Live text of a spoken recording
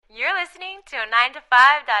listening to a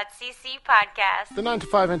 9to5.cc podcast. The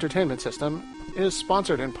 9to5 Entertainment System is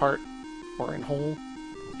sponsored in part, or in whole,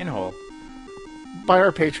 by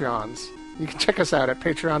our Patreons. You can check us out at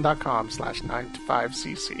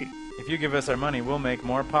patreon.com/9to5cc. If you give us our money, we'll make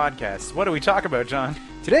more podcasts. What do we talk about, John?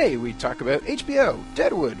 Today we talk about HBO,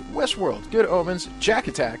 Deadwood, Westworld, Good Omens, Jack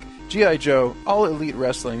Attack, G.I. Joe, All Elite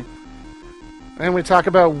Wrestling. And we talk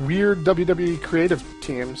about weird WWE creative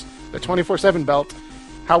teams, the 24/7 belt,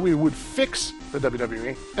 how we would fix the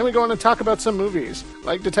WWE. And we go on and talk about some movies,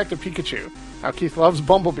 like Detective Pikachu, how Keith loves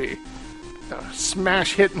Bumblebee, the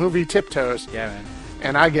smash hit movie Tiptoes. Yeah, man.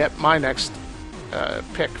 And I get my next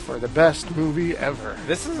pick for the best movie ever.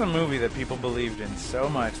 This is a movie that people believed in so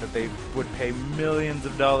much that they would pay millions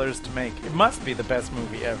of dollars to make. It must be the best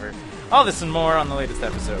movie ever. All this and more on the latest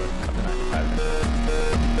episode of the 9to5.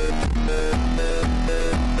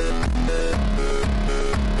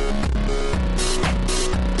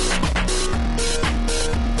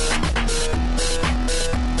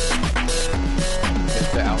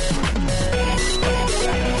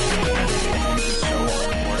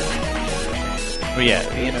 But yeah,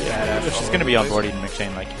 she's going to be on board Eden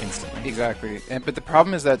McShane like instantly. Exactly, but the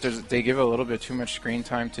problem is that they give a little bit too much screen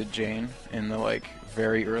time to Jane in the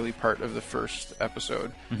very early part of the first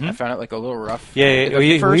episode. Mm-hmm. I found it a little rough. I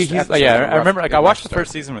remember. I watched the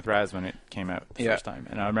first season with Raz when it came out the first time,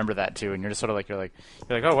 and I remember that too. And you're just sort of you're like,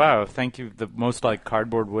 oh wow, thank you. The most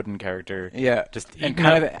cardboard wooden character. Yeah, just and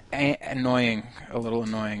kind of annoying, a little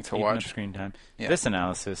annoying to watch. Screen time. Yeah. This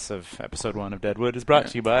analysis of episode 1 of Deadwood is brought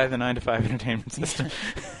to you by the 9to5 Entertainment System.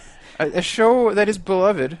 A show that is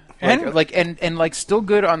beloved and still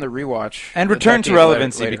good on the rewatch and returned to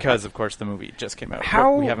relevancy because, of course, the movie just came out.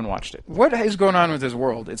 We haven't watched it. What is going on with this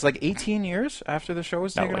world? It's 18 years after the show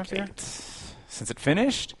was taken off the air? Since it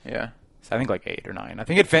finished. Yeah, I think 8 or 9. I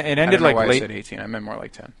think it ended I don't know why late. I said 18. I meant more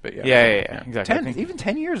like 10. But yeah, exactly. 10, even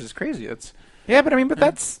 10 years is crazy. That's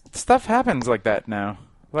that's stuff happens like that now.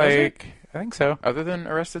 I think so. Other than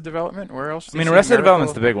Arrested Development, where else? Arrested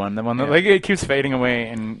Development's the big one. The one that it keeps fading away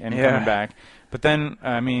and coming back. But then,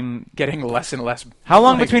 getting less and less. How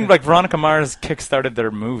long between Veronica Mars kickstarted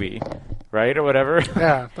their movie, right, or whatever?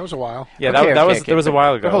 Yeah, that was a while. Yeah, that was a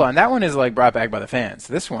while ago. But hold on, that one is brought back by the fans.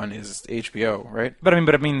 This one is HBO, right? But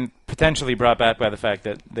potentially brought back by the fact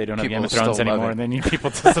that they don't have Game of Thrones anymore, and they need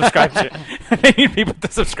people to subscribe to. They need people to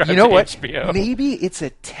subscribe. You know to what? HBO. Maybe it's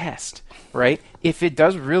a test. Right? If it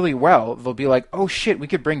does really well, they'll be like, oh shit, we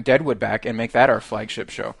could bring Deadwood back and make that our flagship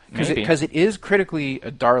show. Because it is critically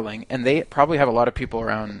a darling, and they probably have a lot of people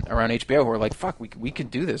around HBO who are like, fuck, we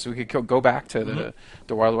could do this. We could go back to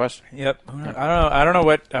the Wild West. Yep. I don't know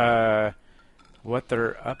what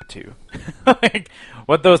they're up to.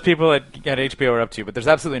 What those people at HBO are up to, but there's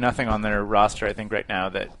absolutely nothing on their roster, I think, right now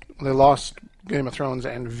that... They lost Game of Thrones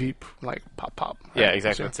and Veep, pop. Right? Yeah,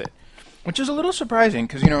 exactly, that's it. Which is a little surprising,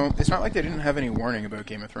 because, it's not like they didn't have any warning about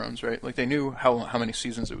Game of Thrones, right? They knew how many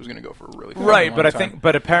seasons it was going to go for a really long time.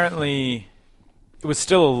 But apparently it was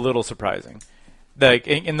still a little surprising.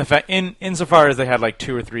 Insofar as they had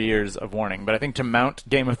 2 or 3 years of warning, but I think to mount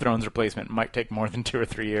Game of Thrones replacement might take more than 2 or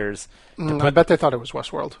 3 years. I bet they thought it was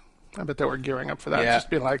Westworld. I bet they were gearing up for that. Yeah. Just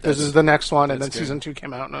be this is the next one, and then season 2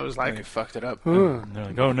 came out, and I was like... They fucked it up. And they're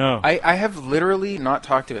like, oh no. I have literally not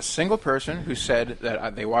talked to a single person who said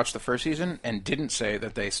that they watched the first season and didn't say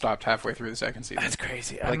that they stopped halfway through the second season. That's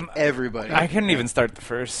crazy. Everybody. I couldn't even start the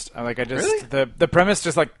first. Really? The premise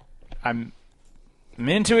just I'm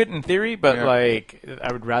into it in theory, but I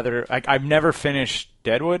would rather... I've never finished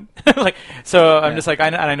Deadwood. So I'm just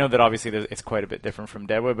I know that obviously it's quite a bit different from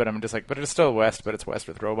Deadwood, but I'm just but it's still West, but it's West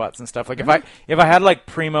with robots and stuff. If I had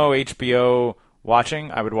primo HBO watching,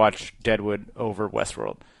 I would watch Deadwood over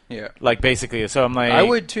Westworld. Yeah. Basically, so I'm I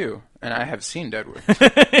would too, and I have seen Deadwood.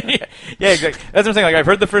 yeah, exactly. That's what I'm saying. I've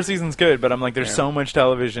heard the first season's good, but I'm there's so much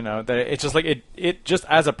television out that it's just it just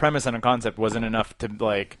as a premise and a concept wasn't enough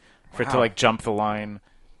to for it to jump the line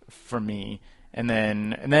for me. And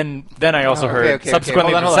then I also heard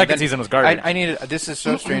subsequently the second season was garbage. This is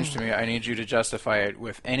so strange to me. I need you to justify it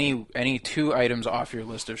with any 2 items off your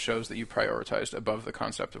list of shows that you prioritized above the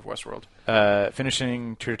concept of Westworld.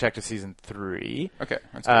 Finishing True Detective season 3. Okay,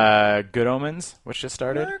 that's good. Good Omens, which just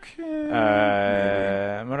started.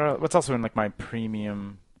 Okay. What's also in my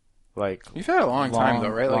premium You've had a long time though,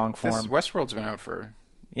 right? Long form. Westworld's been out for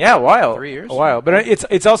a while. 3 years. A while, but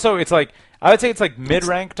it's also I would say it's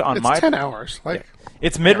mid-ranked on my... It's 10 hours.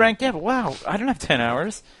 It's mid-ranked, but wow, I don't have 10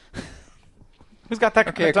 hours. Who's got that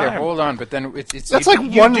kind of time? Okay, hold on, but then it's... That's one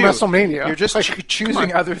WrestleMania. You're just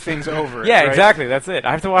choosing other things over it, Yeah, right? exactly, that's it. I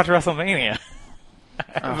have to watch WrestleMania.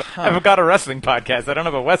 I've got a wrestling podcast. I don't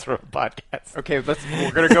have a Westworld podcast. Okay,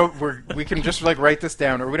 we're gonna go. We can just like write this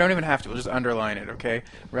down, or we don't even have to. We'll just underline it. Okay,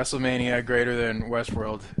 WrestleMania greater than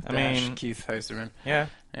Westworld. I mean, Keith Heisterman. Yeah,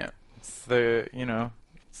 yeah. It's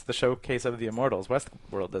the showcase of the Immortals.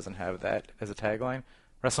 Westworld doesn't have that as a tagline.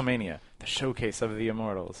 WrestleMania, the showcase of the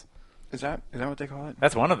Immortals. Is that what they call it?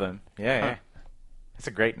 That's one of them. Yeah. It's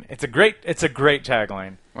a great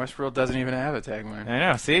tagline. Westworld doesn't even have a tagline. I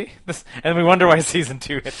know. See, and we wonder why season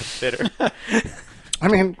 2 hit the shitter. I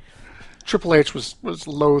mean, Triple H was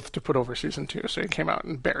loath to put over season 2, so he came out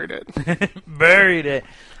and buried it. Buried it.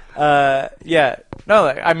 Yeah. No,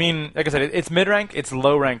 I mean, like I said, it's mid-rank. It's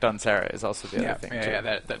low-ranked on Sarah is also the other thing. Yeah,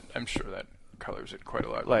 that I'm sure that colors it quite a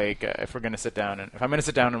lot. Like, if I'm going to sit down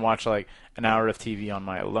and watch like an hour of TV on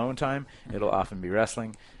my alone time, it'll often be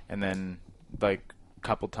wrestling, and then like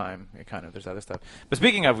couple time there's other stuff. But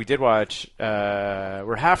speaking of, we did watch.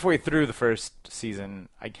 We're halfway through the first season.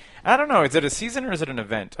 I don't know. Is it a season or is it an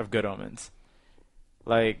event of Good Omens?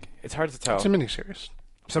 Like, it's hard to tell. It's a miniseries.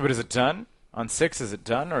 So, but is it done? On 6, is it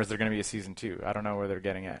done, or is there going to be a season 2? I don't know where they're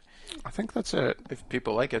getting at. I think that's it. If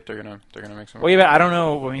people like it, they're gonna make some. Well, yeah, but I don't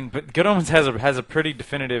know. I mean, but Good Omens has a pretty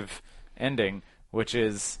definitive ending, which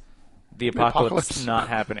is the apocalypse not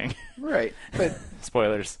happening. Right, but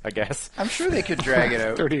spoilers, I guess. I'm sure they could drag it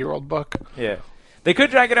out. 30-year-old book. Yeah, they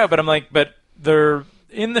could drag it out, but I'm like, but they're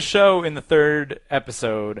in the show in the 3rd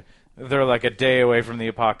episode. They're like a day away from the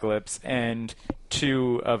apocalypse, and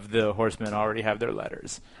 2 of the horsemen already have their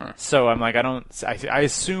letters. Huh. So I'm like, I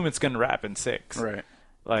assume it's going to wrap in 6. Right.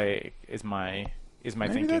 Like, is my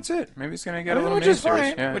Maybe thinking. That's it. Maybe it's going to get a little which is miniseries.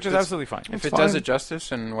 fine. Yeah, which is absolutely fine. If it does it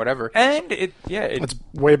justice and whatever. And it's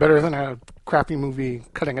way better than a crappy movie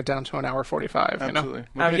cutting it down to an hour 45. Absolutely. You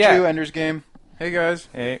know? Look at you, Ender's Game. Hey guys.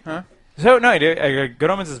 Hey. Huh? So no, Good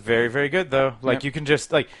Omens is very, very good though. Like you can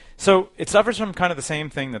just so it suffers from kind of the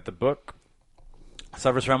same thing that the book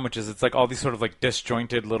suffers from, which is it's like all these sort of like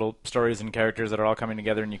disjointed little stories and characters that are all coming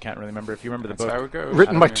together, and you can't really remember if you remember the book. That's how it goes.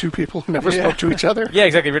 Written by 2 people who never spoke to each other. Yeah,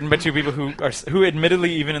 exactly. Written by 2 people who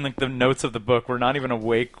admittedly, even in like the notes of the book, were not even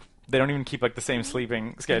awake. They don't even keep like the same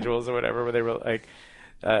sleeping schedules or whatever. Where they were like.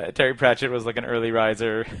 Terry Pratchett was like an early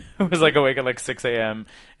riser who was like awake at like 6 a.m.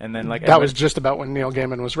 and then like that was just about when Neil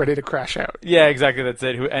Gaiman was ready to crash out. Yeah, exactly. That's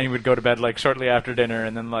it. And he would go to bed like shortly after dinner,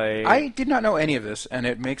 and then like I did not know any of this, and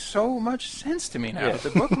it makes so much sense to me now. Yeah.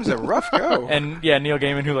 The book was a rough go. And yeah, Neil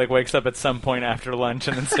Gaiman who like wakes up at some point after lunch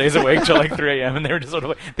and then stays awake till like 3 a.m. and they were just sort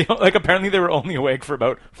of like apparently they were only awake for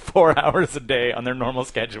about 4 hours a day on their normal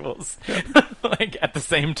schedules, like at the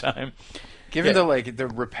same time. Given the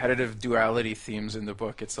repetitive duality themes in the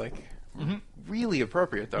book, it's like really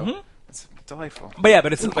appropriate though. Mm-hmm. It's delightful.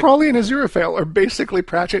 But it's like, Crawley and Aziraphale are basically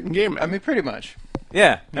Pratchett and Gaiman. I mean, pretty much.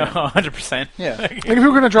 Yeah, no, 100%. Yeah. Like if you were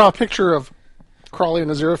going to draw a picture of Crawley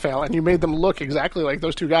and Aziraphale and you made them look exactly like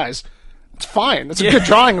those 2 guys, it's fine. It's a good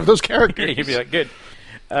drawing of those characters. Yeah, you'd be like, good.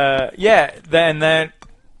 Then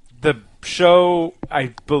the show,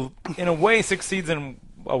 in a way, succeeds in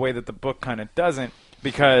a way that the book kind of doesn't.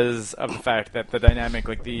 Because of the fact that the dynamic,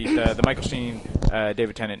 like the Michael Sheen,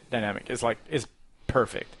 David Tennant dynamic is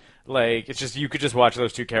perfect. Like it's just you could just watch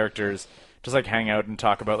those 2 characters just like hang out and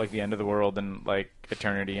talk about like the end of the world and like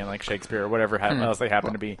eternity and like Shakespeare or whatever else they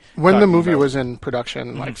happen to be. When the movie was in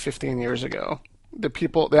production like 15 years ago,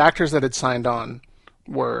 the actors that had signed on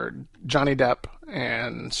were Johnny Depp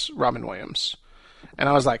and Robin Williams. And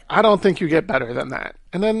I was like, I don't think you get better than that.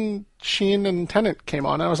 And then Sheen and Tennant came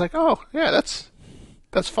on and I was like, oh yeah, that's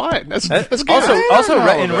fine. That's good. Also,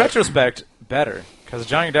 in retrospect, better because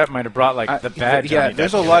Johnny Depp might have brought like the bad. Johnny Depp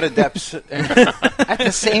there's a lot of Depps at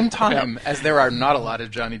the same time as there are not a lot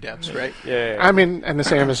of Johnny Depps, right? Yeah. I mean, and the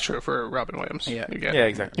same is true for Robin Williams. Yeah,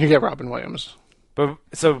 exactly. You get Robin Williams. But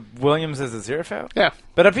so Williams is a Aziraphale. Yeah,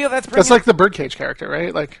 but I feel that's like the Birdcage character,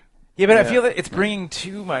 right? Like, I feel that it's bringing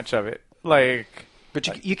too much of it, like.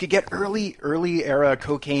 But you could get early era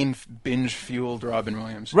cocaine binge fueled Robin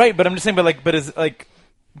Williams, right? But I'm just saying, but is like.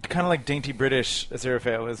 Kind of like dainty British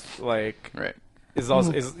Aziraphale is like is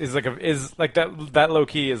also is like that low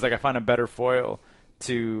key is like I find a better foil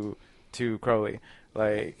to Crowley,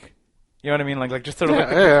 like you know what I mean, like just sort of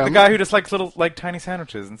the guy who just likes little like tiny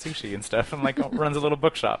sandwiches and sushi and stuff and like runs a little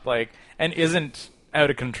bookshop like and isn't out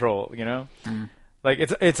of control, you know. Like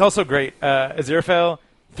it's also great. Aziraphale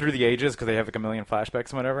through the ages because they have like a million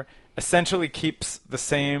flashbacks and whatever essentially keeps the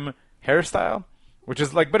same hairstyle. Which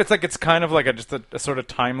is like, but it's kind of like just a sort of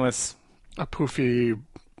timeless, a poofy,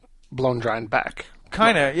 blown dry back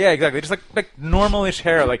Kind of, yeah, exactly. Just like normal-ish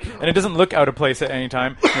hair, like, and it doesn't look out of place at any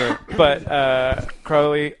time. But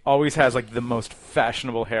Crowley always has like the most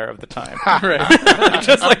fashionable hair of the time. Right.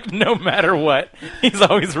 Just like no matter what, he's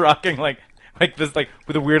always rocking like this, like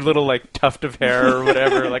with a weird little like tuft of hair or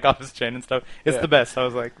whatever, like off his chin and stuff. It's the best. I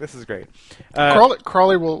was like, this is great.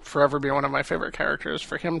 Crawley will forever be one of my favorite characters.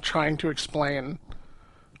 For him trying to explain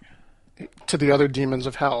to the other demons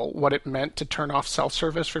of hell what it meant to turn off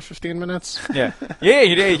self-service for 15 minutes. Yeah,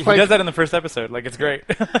 he does that in the first episode. Like, it's great.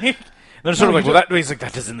 They're sort of like, well, he's like,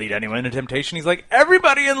 that doesn't lead anyone into temptation. He's like,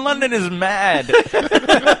 everybody in London is mad.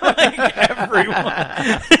 Like,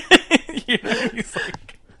 everyone. He's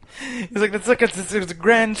like, it's a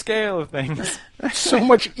grand scale of things. So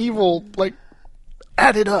much evil, like,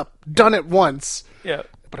 added up, done at once. Yeah.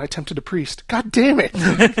 But I tempted a priest. God damn it.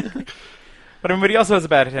 But he also has a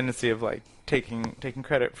bad tendency of like taking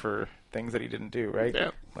credit for things that he didn't do, right?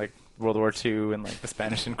 Yeah. Like World War II and like the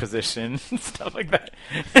Spanish Inquisition and stuff like that.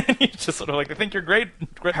 And he's just sort of like, I think you're great.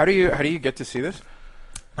 How do you get to see this?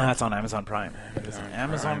 It's on Amazon Prime. It's an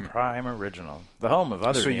Amazon Prime original, the home of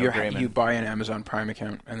other. So Neil Gaiman. you buy an Amazon Prime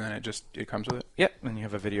account and then it comes with it. Yep, and you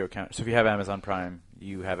have a video account. So if you have Amazon Prime,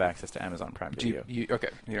 you have access to Amazon Prime Video. You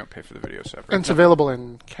don't pay for the video separate. And it's available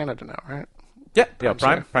in Canada now, right? Yeah,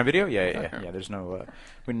 Prime Video. Yeah. There's no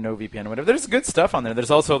VPN or whatever. There's good stuff on there. There's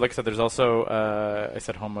also, like I said, I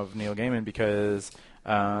said home of Neil Gaiman because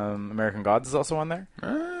American Gods is also on there.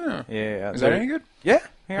 Ah. Yeah. Is that any good? Yeah.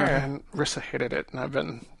 And Rissa hated it, and I've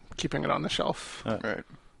been keeping it on the shelf. Right.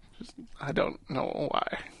 I don't know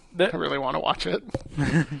why. I really want to watch it.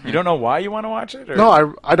 You don't know why you want to watch it? Or?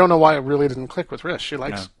 No, I don't know why it really didn't click with Riss. She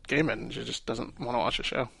likes Gaiman. She just doesn't want to watch the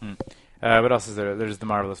show. What else is there? There's The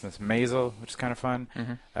Marvelous Miss Maisel, which is kind of fun.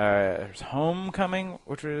 There's Homecoming,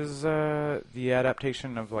 which was the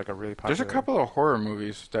adaptation of like a really popular... There's a couple of horror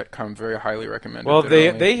movies that come very highly recommended. Well,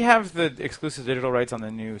 they have the exclusive digital rights on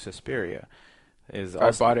the new Suspiria.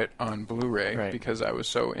 I bought it on Blu-ray because I was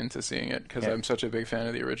so into seeing it because I'm such a big fan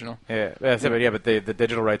of the original. But the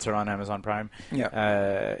digital rights are on Amazon Prime.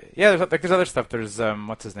 Yeah. There's other stuff. There's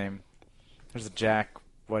what's his name? There's a Jack.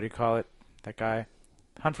 What do you call it? That guy.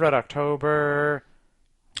 Hunt for Red October.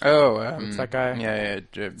 Oh, what's that guy? Yeah.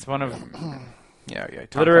 It's one of Tom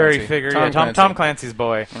literary Clancy. figure. Tom Tom Clancy's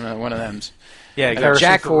boy. One of them's. Yeah, exactly.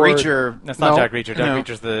 Jack Reacher. That's not Jack Reacher. Jack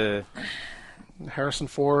Reacher's the Harrison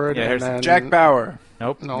Ford. Yeah, and then Jack Bauer.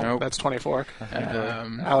 Nope. No, that's 24.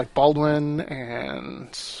 Alec Baldwin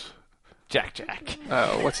and Jack.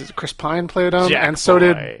 what's his? Chris Pine played him, Jack and so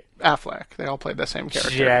boy. did Affleck. They all played the same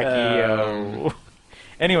character. Jackie-o.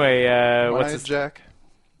 Anyway, what's his... Jack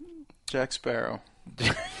Sparrow.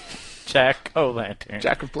 Jack O'Lantern.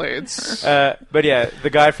 Jack of Blades. But yeah, the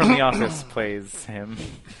guy from The Office plays him.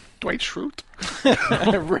 Dwight Schrute.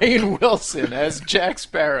 Rainn Wilson as Jack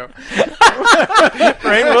Sparrow.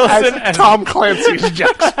 Rainn Wilson as Tom Clancy's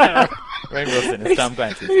Jack Sparrow. Rainn Wilson is Tom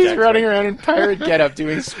Clancy's He's Jack running Sparrow. around in pirate getup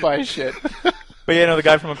doing spy shit. But yeah, no, the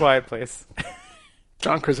guy from A Quiet Place.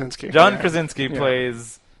 John Krasinski. John Krasinski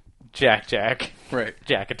plays Jack. Right.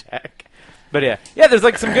 Jack Attack. But yeah, there's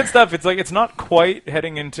like some good stuff. It's like it's not quite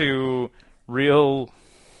heading into real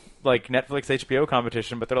like Netflix HBO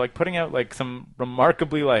competition, but they're like putting out like some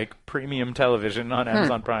remarkably like premium television on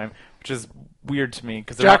Amazon Prime, which is weird to me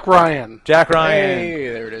because Jack Ryan. Hey,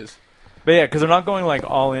 there it is. But yeah, because they're not going like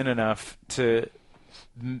all in enough to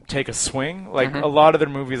take a swing. Like a lot of their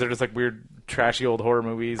movies are just like weird, trashy old horror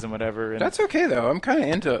movies and whatever. And that's okay though. I'm kind of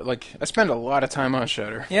into like I spend a lot of time on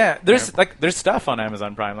Shudder. Yeah, there's stuff on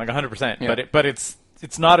Amazon Prime, like 100%. Yeah. But it's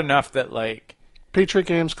not enough that like Patriot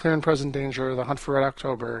Games, Clear and Present Danger, The Hunt for Red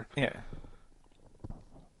October. Yeah.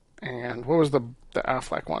 And what was the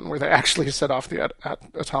Affleck one where they actually set off the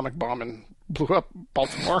atomic bomb and blew up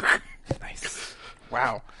Baltimore? Nice.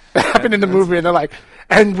 Wow. It happened in the movie, and they're like,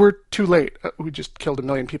 and we're too late. We just killed 1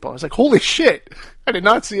 million people. I was like, holy shit. I did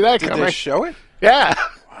not see that Did coming. they show it? Yeah.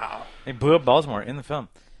 Wow. They blew up Baltimore in the film.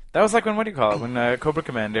 That was like when, what do you call it? When Cobra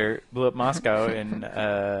Commander blew up Moscow in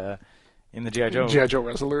the G.I. Joe. G.I. Joe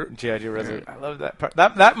Resolute. G.I. Joe Resolute. I love that part.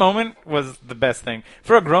 That moment was the best thing.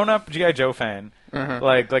 For a grown-up G.I. Joe fan,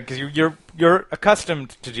 like, because you're accustomed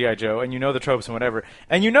to G.I. Joe, and you know the tropes and whatever,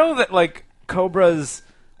 and you know that, like, Cobra's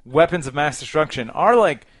weapons of mass destruction are,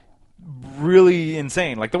 like, really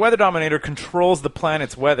insane. Like, the Weather Dominator controls the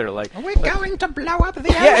planet's weather. Like, We're going to blow up the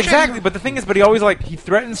ocean. yeah, exactly. But the thing is, he always he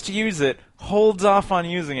threatens to use it, holds off on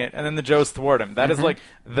using it, and then the Joes thwart him. That is like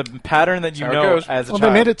the pattern that you That's how it know goes. as a Well, child.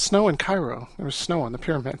 they made it snow in Cairo. There was snow on the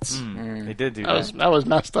pyramids. They did do that. That was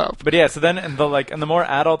messed up. But yeah, so then in the more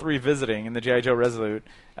adult revisiting in the G.I. Joe Resolute,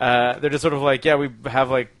 they're just sort of like, yeah, we have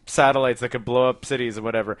like satellites that could blow up cities or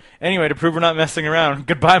whatever. Anyway, to prove we're not messing around,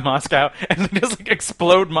 goodbye Moscow, and they just like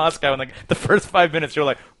explode Moscow in like the first 5 minutes. You're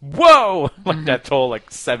like, whoa, like that toll like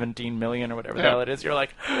 17 million or whatever the hell it is. You're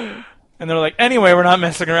like, and they're like, anyway, we're not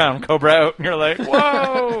messing around, Cobra out, and you're like,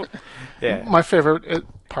 whoa. Yeah. My favorite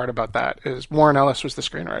part about that is Warren Ellis was the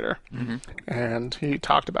screenwriter, and he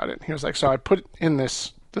talked about it. He was like, so I put in the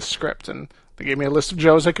script, and they gave me a list of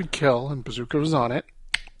Joes I could kill, and Bazooka was on it.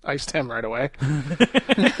 Iced him right away.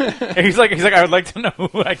 he's like, I would like to know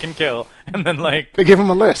who I can kill, and then like they give him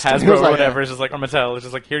a list. Hasbro or like, whatever is just like, or Mattel is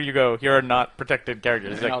just like, here you go. Here are not protected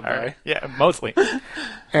characters. He's like, all right, yeah, mostly.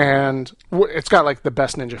 And it's got like the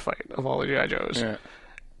best ninja fight of all the G.I. Joes. Yeah.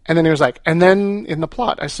 And then he was like, and then in the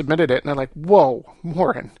plot, I submitted it, and they're like, whoa,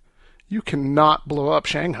 Warren, you cannot blow up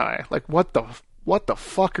Shanghai. Like, what the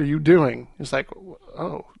fuck are you doing? He's like,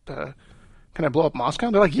 oh, can I blow up Moscow?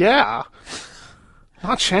 And they're like, yeah.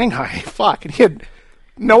 Not Shanghai. Fuck. And he had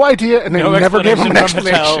no idea, and they never gave him an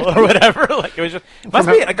explanation or whatever. Like it was just must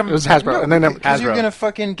be like it was Hasbro, and then because you're gonna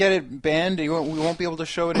fucking get it banned. We won't be able to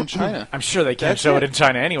show it in China. I'm sure they can't show it in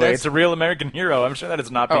China anyway. It's a real American hero. I'm sure that it's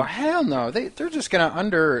not. Oh hell no! They're just gonna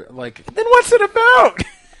Then what's it about?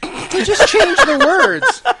 They just change the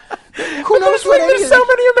words. Who knows what? There's so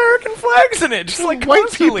many American flags in it, just like white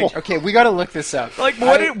constantly. people. Okay, we got to look this up. Like,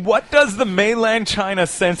 what does the mainland China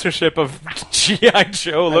censorship of G.I.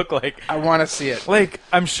 Joe look like? I want to see it. Like,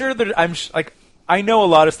 I'm sure that I know a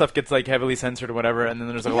lot of stuff gets like heavily censored or whatever, and then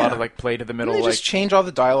there's like, a lot of like play to the middle. They like just change all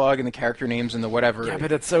the dialogue and the character names and the whatever. Yeah,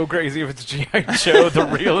 but it's so crazy if it's G.I. Joe, the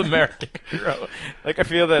real American hero. Like, I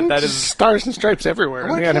feel that is stars and stripes everywhere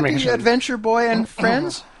in the animation. Adventure Boy and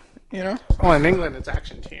Friends. You know? Well, in England it's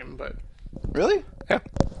Action Team, but... Really? Yeah.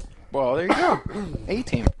 Well, there you go.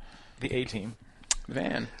 A-Team. The A-Team.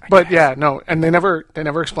 Van. But yeah, no, and they never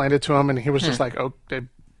explained it to him, and he was just like, oh, they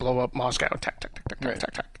blow up Moscow. Tack, tack, tack, tack, tack,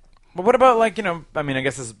 tack, tack. But what about, like, I mean, I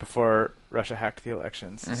guess this is before Russia hacked the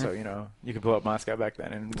elections, so, you could blow up Moscow back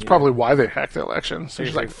then. And it's probably why they hacked the elections. So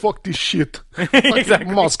he's like, fuck this shit.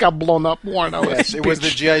 Exactly. Moscow blown up, Warren Ellis. Yes, it was the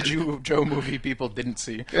G.I. Joe movie people didn't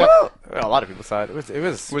see. Yeah. Well, a lot of people saw it. Was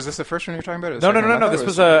this the first one you're talking about? No. This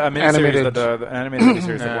was a miniseries, animated. The animated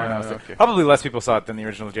miniseries that Warren Ellis did. Okay. Probably less people saw it than the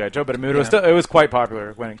original G.I. Joe, but I mean, it was quite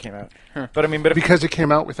popular when it came out. Huh. But I mean, because it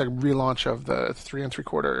came out with a relaunch of the 3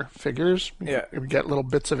 3/4 figures. Yeah. You get little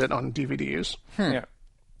bits of it on DVDs. Yeah.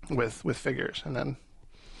 With figures, and then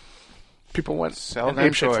people went Sell and them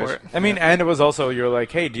ape shit toys. for it. I mean, and it was also, you're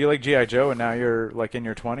like, hey, do you like G.I. Joe? And now you're like in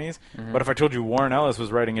your 20s. But if I told you Warren Ellis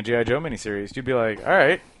was writing a G.I. Joe miniseries, you'd be like, all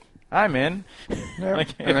right, I'm in. Yep.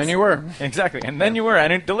 And then you were. Exactly. And then you were,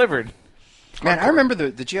 and it delivered. Man, I remember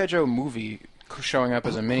the G.I. Joe movie showing up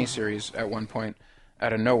as a miniseries at one point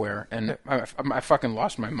out of nowhere, and I fucking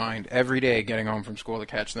lost my mind every day getting home from school to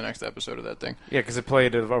catch the next episode of that thing. Yeah, because it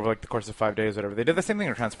played over like the course of 5 days, whatever. They did the same thing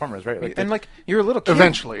in Transformers, right? Like, and like you're a little kid.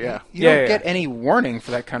 Eventually, yeah. You don't get any warning for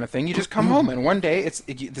that kind of thing. You just come home, and one day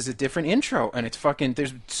there's a different intro, and it's fucking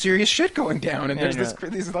there's serious shit going down, and there's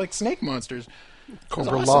these like snake monsters.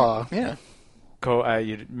 Cobra awesome. Law. Yeah.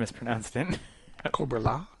 You mispronounced it. Cobra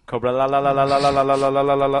Law. Cobra la la la la la la la la la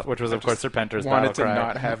la la la, which was of course Serpentor's battle Wanted to cry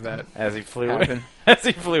not have that as he flew happen. as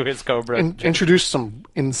he flew his Cobra. Introduced some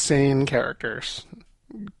insane characters.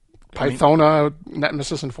 Pythona,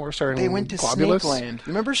 Nemesis Enforcer, and They went to Globulus. Snakeland. You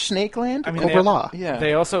remember Snakeland? I mean, Cobra Law. Yeah.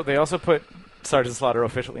 They also put Sergeant Slaughter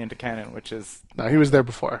officially into canon, which is No, he was there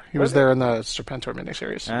before. He was there in the Serpentor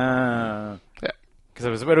miniseries. yeah, Yeah.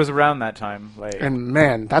 because it was around that time. Like, And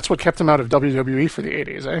man, that's what kept him out of WWE for the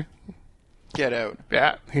 80s, eh? Get out.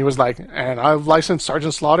 Yeah, he was like, and I've licensed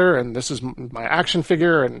Sergeant Slaughter, and this is my action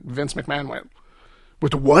figure, and Vince McMahon went,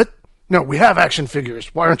 with what? No, we have action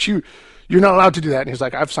figures. Why aren't you? You're not allowed to do that. And he's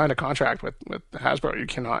like, I've signed a contract with Hasbro. You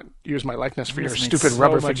cannot use my likeness for your stupid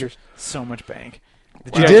rubber figures. So much bank.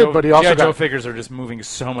 He did, but he also G.I. Joe got... figures are just moving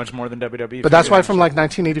so much more than WWE. But that's why from like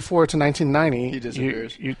 1984 to 1990, He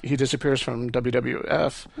disappears. He disappears from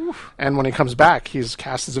WWF. Oof. And when he comes back, he's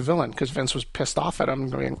cast as a villain because Vince was pissed off at him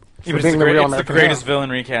being the real American the greatest hero. villain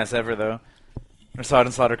recast ever, though.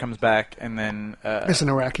 Sergeant Slaughter comes back, and then As an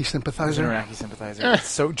Iraqi sympathizer. It's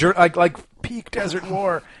so like peak Desert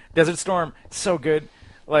War, Desert Storm, so good.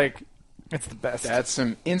 Like, it's the best. That's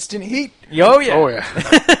some instant heat. Oh yeah. Oh yeah.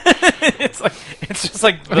 it's just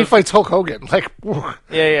like And he fights Hulk Hogan. Like,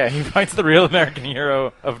 yeah. He fights the real American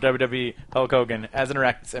hero of WWE, Hulk Hogan, as an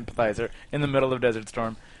Iraqi sympathizer in the middle of Desert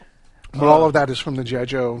Storm. but all of that is from the G.I.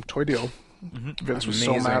 Joe toy deal. Mm-hmm. Vince was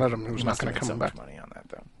so mad at him, he was not going to come so back. much money on that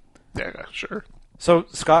though. Yeah, sure. So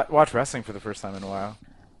Scott watched wrestling for the first time in a while.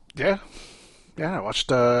 Yeah. I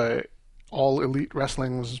watched All Elite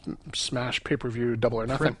Wrestling's Smash pay-per-view Double or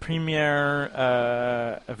Nothing. Premier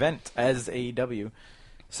event as AEW.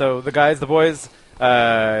 So the boys,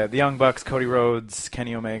 the Young Bucks, Cody Rhodes,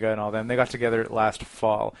 Kenny Omega, and all them, they got together last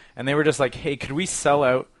fall, and they were just like, hey, could we sell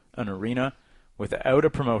out an arena without a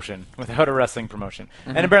promotion, without a wrestling promotion?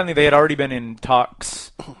 Mm-hmm. And apparently they had already been in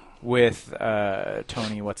talks with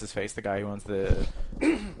Tony, what's-his-face, the guy who owns the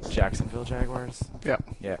Jacksonville Jaguars? Yeah,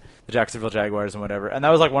 the Jacksonville Jaguars and whatever. And that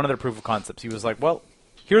was like one of their proof of concepts. He was like, well,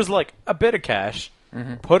 here's like a bit of cash,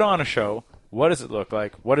 put on a show. What does it look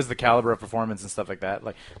like? What is the caliber of performance and stuff like that?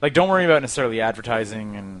 Like don't worry about necessarily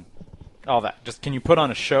advertising and all that. Just can you put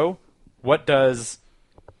on a show? If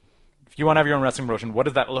you want to have your own wrestling promotion, what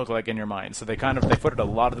does that look like in your mind? So they footed a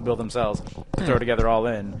lot of the bill themselves to throw together All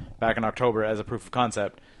In back in October as a proof of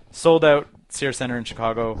concept. Sold out Sears Center in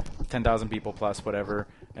Chicago, 10,000 people plus whatever.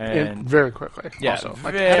 And very quickly. Yeah, also,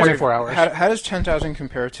 like 24 hours. How does 10,000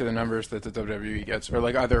 compare to the numbers that the WWE gets, or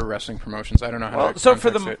like other wrestling promotions? I don't know how. Well, so for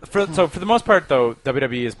the most part, though,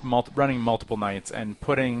 WWE is running multiple nights and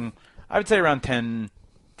putting, I would say, around 10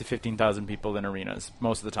 to 15,000 people in arenas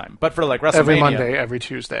most of the time. But for like WrestleMania, every Monday, every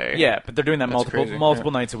Tuesday. Yeah, but they're doing that That's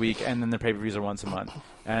multiple nights a week, and then their pay-per-views are once a month.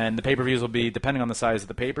 And the pay-per-views will be, depending on the size of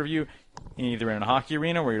the pay-per-view, either in a hockey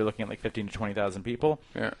arena where you're looking at like 15 to 20,000 people,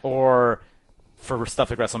 or for stuff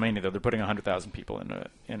like WrestleMania, though, they're putting 100,000 people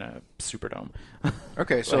in a Superdome.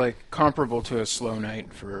 Okay, so like comparable to a slow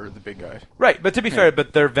night for the big guys. Right, but to be fair,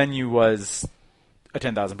 but their venue was a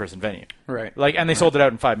 10,000 person venue. Right. Like, and they sold it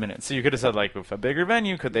out in 5 minutes. So you could have said, like, with a bigger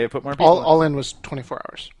venue, could they have put more people? All In was 24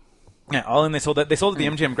 hours. Yeah, All In, they sold it. They sold it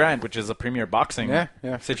at the MGM Grand, which is a premier boxing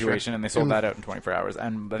situation, sure. and they sold that out in 24 hours.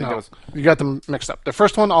 And I think that was you got them mixed up. The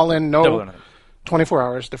first one, All In, Double or no, Nothing. 24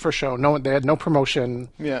 hours. The first show, no, they had no promotion.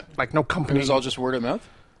 Yeah. Like no company. It was all just word of mouth?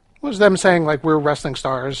 It was them saying like we're wrestling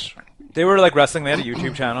stars. They were like wrestling. They had a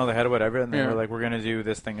YouTube channel. They had whatever, and they were like, "We're going to do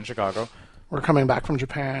this thing in Chicago. We're coming back from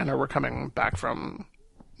Japan, or we're coming back from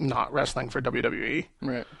not wrestling for WWE.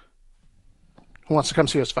 Right. Who wants to come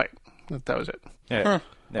see us fight?" That was it. Yeah. Huh.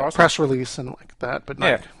 Yeah. Press release and like that, but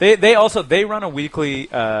not. Yeah. They run a weekly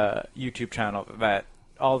YouTube channel that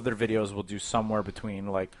all of their videos will do somewhere between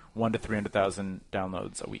like 1 to 300,000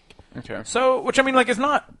 downloads a week. Okay. So, which I mean, like, is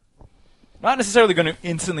not necessarily going to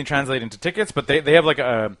instantly translate into tickets, but they have like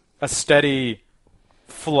a steady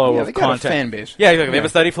flow of they got content. a fan base. Yeah, exactly. They have a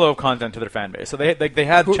steady flow of content to their fan base. So they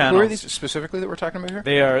had Who channels. are these specifically that we're talking about here?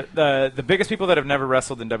 They are the biggest people that have never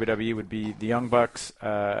wrestled in WWE would be the Young Bucks,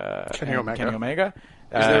 Kenny Omega.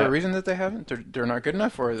 Is there a reason that they haven't? They're not good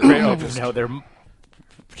enough, or they're just No, they're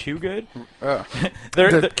too good.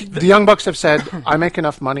 The Young Bucks have said, "I make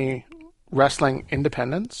enough money wrestling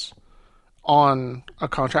independents on a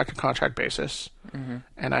contract-to-contract basis,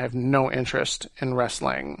 and I have no interest in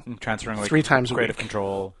wrestling transferring like 3 times a creative week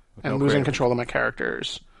control and losing control of my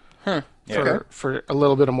characters Huh. for a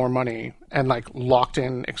little bit of more money and like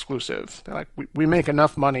locked-in exclusive." They're like, we make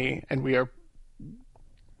enough money and we are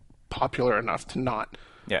popular enough to not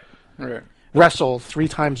right. wrestle 3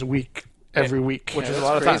 times a week every week, which is a that's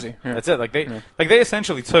lot of crazy. time. Yeah. That's it. Like they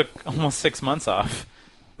essentially took almost 6 months off.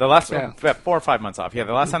 The last 4 or 5 months off. Yeah,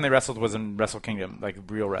 the last time they wrestled was in Wrestle Kingdom, like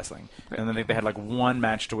real wrestling, and then they had like one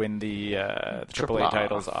match to win the AAA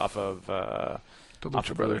titles off of the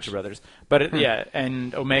Lucha Brothers. But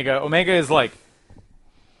and Omega is like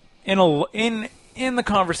in the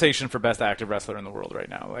conversation for best active wrestler in the world right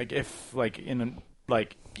now. Like if like in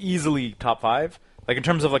like easily top 5, like in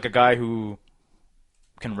terms of like a guy who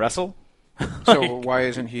can wrestle. So why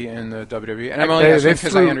isn't he in the WWE? And I'm only asking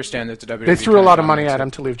because I understand that the WWE. They threw a lot of money at him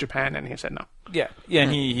to leave Japan, and he said no. Yeah,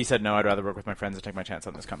 and he said no. I'd rather work with my friends and take my chance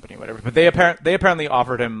on this company, whatever. But they apparently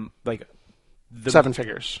offered him like 7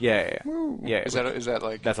 figures. Yeah. Is that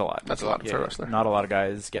like that's a lot? That's a lot for a wrestler. Not a lot of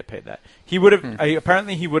guys get paid that. He would have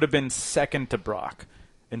apparently he would have been second to Brock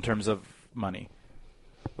in terms of money,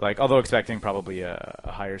 like although expecting probably a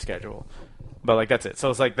higher schedule. But like that's it.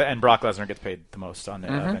 So it's like and Brock Lesnar gets paid the most on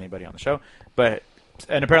of anybody on the show.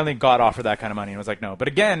 And apparently got offered that kind of money and was like no. But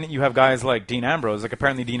again, you have guys like Dean Ambrose. Like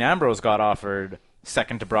apparently Dean Ambrose got offered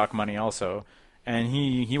second to Brock money also, and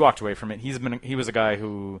he walked away from it. He was a guy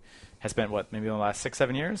who has spent maybe in the last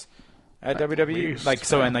 6-7 years at WWE. Like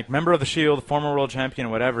so and like member of the Shield, former world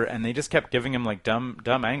champion, whatever. And they just kept giving him like dumb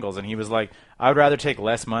angles, and he was like, I would rather take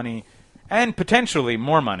less money. And potentially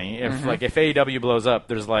more money if if AEW blows up.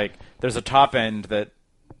 There's a top end that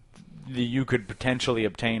you could potentially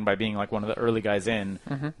obtain by being like one of the early guys in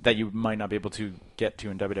that you might not be able to get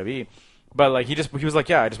to in WWE. But like he was like,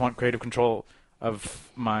 yeah, I just want creative control of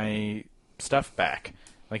my stuff back.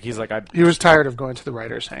 Like he's like he was tired of going to the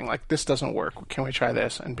writers saying like this doesn't work. Can we try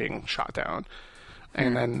this? And being shot down,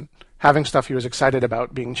 and then having stuff he was excited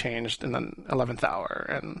about being changed in the 11th hour,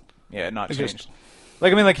 and not it changed. just-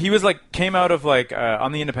 Like I mean, like he was like came out of like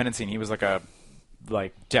on the independent scene. He was like a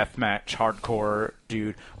deathmatch hardcore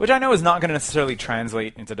dude, which I know is not going to necessarily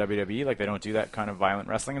translate into WWE. Like they don't do that kind of violent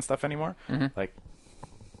wrestling and stuff anymore. Like,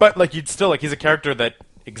 but like you'd still like he's a character that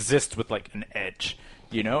exists with like an edge,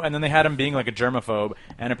 you know. And then they had him being like a germaphobe,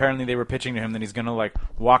 and apparently they were pitching to him that he's going to like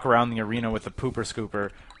walk around the arena with a pooper scooper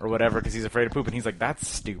or whatever because he's afraid of poop, and he's like, that's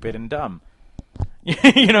stupid and dumb.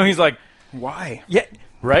 You know, he's like, Why? yeah.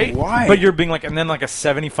 Right? Why? But you're being like, and then like a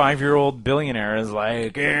 75-year-old billionaire is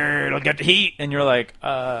like, it'll get the heat, and you're like,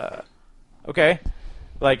 okay.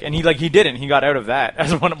 Like, and he didn't. He got out of that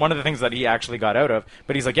as one of the things that he actually got out of.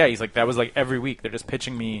 But he's like, that was like every week they're just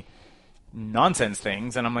pitching me nonsense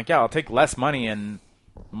things, and I'm like, yeah, I'll take less money and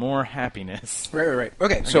more happiness. Right.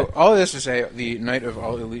 Okay, so all of this to say, the night of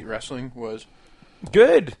All Elite Wrestling was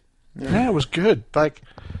Good. Yeah, it was good. Like,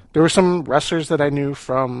 there were some wrestlers that I knew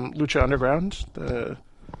from Lucha Underground, the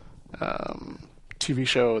TV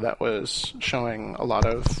show that was showing a lot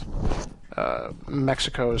of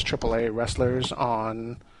Mexico's AAA wrestlers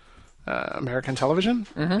on American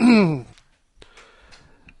television.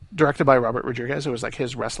 Directed by Robert Rodriguez. It was like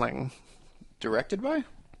his wrestling. directed by?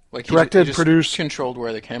 Like Directed, he just produced. controlled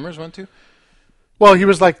where the cameras went to? Well, he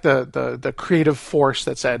was like the creative force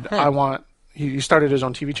that said, I want... He started his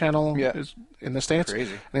own TV channel in the States.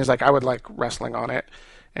 Crazy. And he's like, I would like wrestling on it.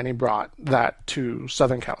 And he brought that to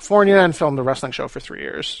Southern California and filmed a wrestling show for 3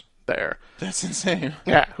 years there. That's insane.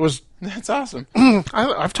 Yeah, it was... That's awesome.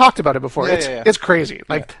 I've talked about it before. Yeah, It's crazy.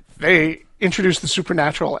 Like, they introduced the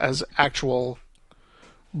supernatural as actual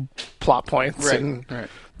plot points. And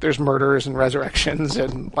there's murders and resurrections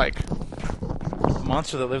and, like... A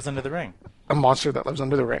monster that lives under the ring. A monster that lives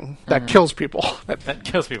under the ring. That kills people. That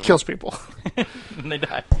kills people. Kills people. And they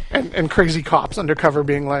die. And crazy cops undercover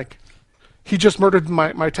being like, he just murdered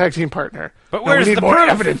my tag team partner. But No, where's we need the more proof?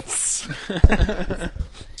 evidence?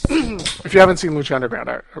 If you haven't seen Lucha Underground,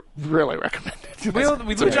 I really recommend it.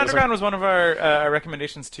 Lucha Underground was one of our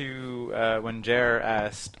recommendations to when Jer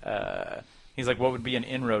asked. He's like, "What would be an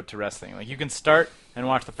inroad to wrestling?" Like, you can start and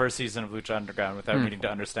watch the first season of Lucha Underground without needing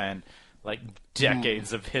to understand like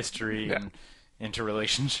decades of history and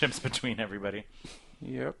interrelationships between everybody.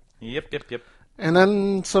 Yep. And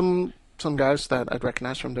then some guys that I'd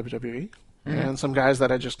recognize from WWE, and some guys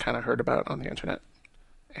that I just kind of heard about on the internet.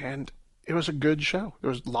 And it was a good show. There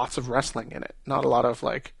was lots of wrestling in it. Not a lot of,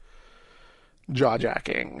 like,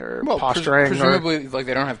 jaw-jacking or posturing. Presumably, like,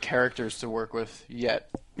 they don't have characters to work with yet.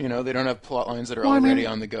 You know, they don't have plot lines that are already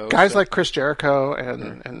on the go. Guys like Chris Jericho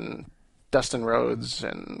and Dustin Rhodes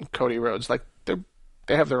and Cody Rhodes, like,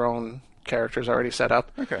 they have their own characters already set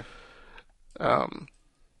up. Okay.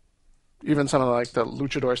 Even some of the, like, the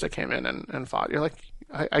luchadors that came in and fought, you're like,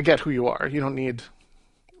 I get who you are. You don't need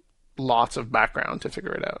lots of background to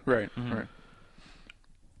figure it out. Right.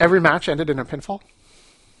 Every match ended in a pinfall.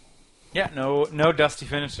 Yeah, no dusty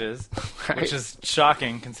finishes, which is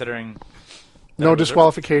shocking considering. No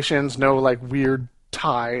disqualifications, no, like, weird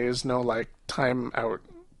ties, no, like, time out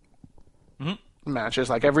matches.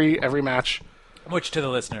 Like, every match... Which, to the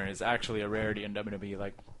listener, is actually a rarity in WWE.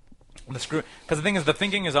 Like, the screw... Because the thing is, the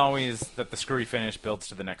thinking is always that the screwy finish builds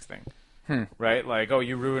to the next thing. Right? Like, oh,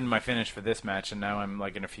 you ruined my finish for this match, and now I'm,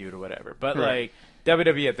 like, in a feud or whatever. But, like,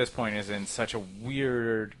 WWE at this point is in such a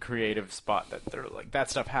weird creative spot that they're like, that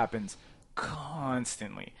stuff happens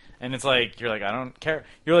constantly. And it's like, you're like, I don't care.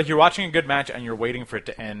 You're like, you're watching a good match, and you're waiting for it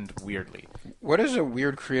to end weirdly. What does a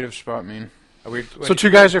weird creative spot mean? So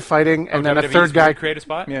two guys are fighting, and then a WWE's third guy... weird creative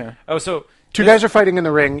spot? Yeah. Oh, so... Two guys are fighting in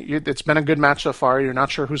the ring. It's been a good match so far. You're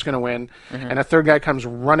not sure who's going to win. And a third guy comes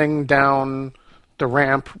running down the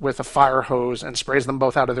ramp with a fire hose and sprays them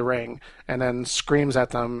both out of the ring, and then screams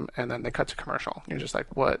at them, and then they cut to commercial. You're just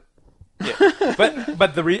like, what? Yeah.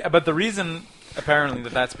 but the reason apparently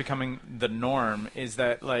that's becoming the norm is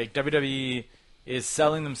that like WWE is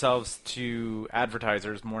selling themselves to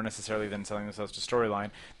advertisers more necessarily than selling themselves to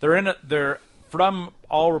storyline. They're from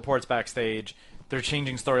all reports backstage. They're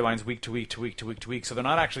changing storylines week to week, so they're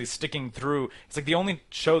not actually sticking through. It's like the only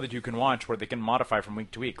show that you can watch where they can modify from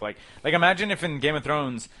week to week. Like imagine if in Game of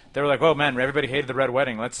Thrones they were like, "Oh man, everybody hated the Red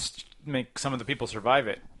Wedding. Let's make some of the people survive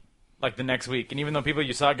it." Like the next week, and even though people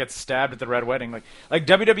you saw get stabbed at the Red Wedding, like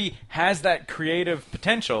WWE has that creative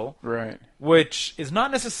potential, Right? Which is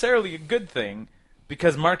not necessarily a good thing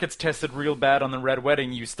because markets tested real bad on the Red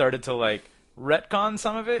Wedding. You started to like retcon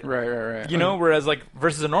some of it. Right. You know, whereas like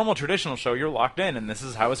versus a normal traditional show, you're locked in and this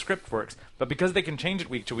is how a script works. But because they can change it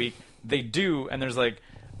week to week, they do, and there's like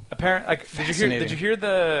apparent like did you hear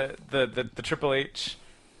the Triple H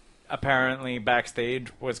apparently backstage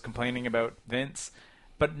was complaining about Vince,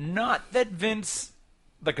 but not that Vince,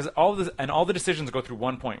 like, because all the decisions go through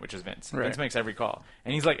one point, which is Vince. Right. Vince makes every call,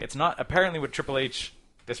 and he's like, it's not apparently with Triple H,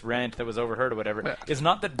 this rant that was overheard or whatever, is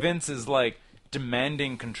not that Vince is like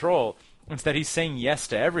demanding control. Instead, he's saying yes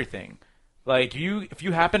to everything. Like, if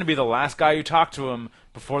you happen to be the last guy who talked to him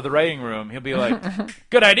before the writing room, he'll be like,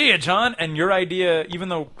 good idea, John. And your idea, even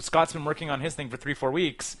though Scott's been working on his thing for 3-4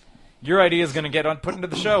 weeks, your idea is going to get put into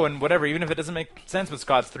the show and whatever, even if it doesn't make sense with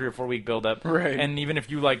Scott's 3 or 4 week build-up. Right. And even if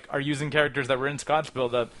you, like, are using characters that were in Scott's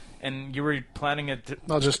build-up and you were planning it...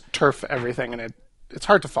 They'll just turf everything, and it's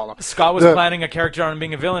hard to follow. Scott was planning a character on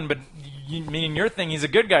being a villain, but meaning your thing, he's a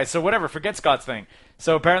good guy, so whatever, forget Scott's thing.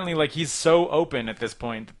 So apparently, like, he's so open at this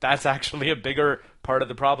point that's actually a bigger part of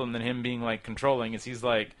the problem than him being, like, controlling, is he's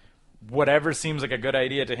like, whatever seems like a good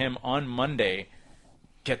idea to him on Monday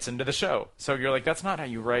gets into the show. So you're like, that's not how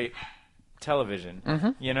you write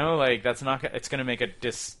television. You know, like, that's not, it's going to make a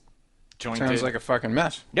disjointed... Sounds like a fucking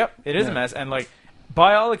mess. Yep, it is a mess. And, like,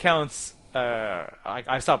 by all accounts,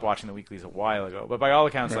 I stopped watching the weeklies a while ago, but by all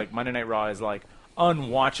accounts, like, Monday Night Raw is, like,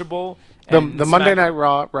 unwatchable. The Monday Night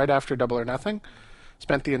Raw, right after Double or Nothing,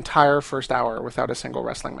 spent the entire first hour without a single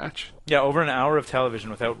wrestling match. Yeah, over an hour of television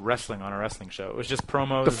without wrestling on a wrestling show. It was just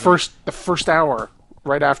promos. The first hour,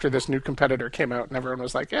 right after this new competitor came out, and everyone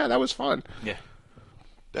was like, yeah, that was fun. Yeah.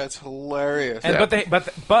 That's hilarious. And,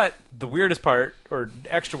 but the weirdest part, or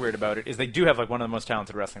extra weird about it, is they do have like one of the most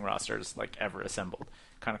talented wrestling rosters like ever assembled,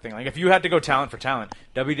 kind of thing. Like if you had to go talent for talent,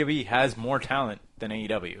 WWE has more talent than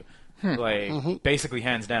AEW, like basically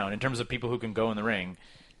hands down in terms of people who can go in the ring,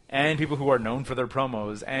 and people who are known for their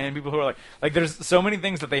promos, and people who are like there's so many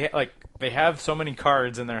things that they have so many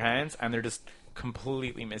cards in their hands, and they're just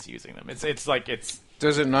completely misusing them. It's like it's.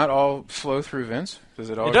 Does it not all flow through Vince? Does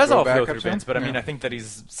it all? It does go all back flow up through to him? Vince, but I mean, I think that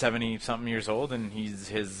he's 70-something years old, and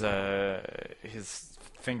his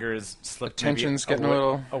finger is slipped. Tension's maybe getting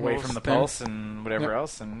away little from the spin. pulse and whatever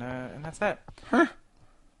else, and that's that. Huh.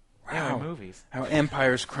 Yeah, Wow. movies. How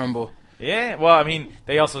empires crumble. Yeah, well, I mean,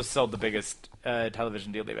 they also sold the biggest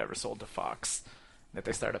television deal they've ever sold to Fox. That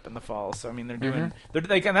they start up in the fall, so I mean they're doing they're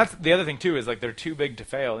like, and that's the other thing too, is like they're too big to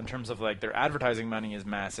fail in terms of like their advertising money is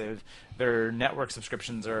massive, their network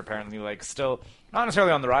subscriptions are apparently like still not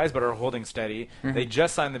necessarily on the rise but are holding steady. They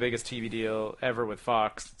just signed the biggest TV deal ever with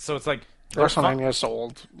Fox, so it's like WrestleMania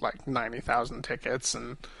sold like 90,000 tickets,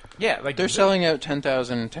 and yeah, like They're selling out 10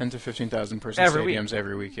 to 15,000 person Every week. stadiums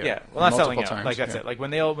every week. yeah, well not selling Multiple out, times. like that's Yeah. it. Like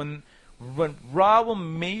when Raw will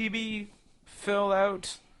maybe fill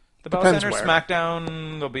out the Bell Depends Center, where. SmackDown,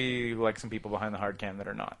 there'll be like some people behind the hard cam that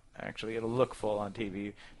are not. Actually, it'll look full on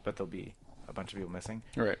TV, but there'll be a bunch of people missing.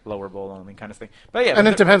 Right. Lower bowl only kind of thing. But yeah, and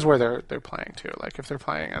but it depends where they're playing too. Like if they're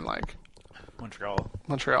playing in like Montreal.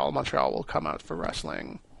 Montreal will come out for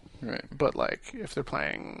wrestling. Right. But like if they're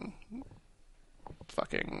playing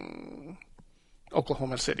fucking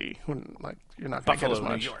Oklahoma City, like you're not going to get Buffalo, as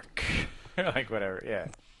much. New York. Like whatever, yeah.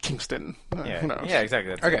 Kingston. Yeah, Who knows? yeah,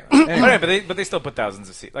 exactly. That's Okay. it. Anyway, but they still put thousands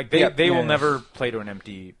of seats. Like they Yep. will Yeah. never play to an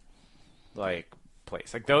empty like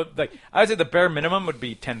place. Like I would say the bare minimum would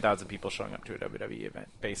be 10,000 people showing up to a WWE event,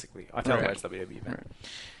 basically a televised WWE event.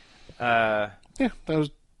 Yeah, that was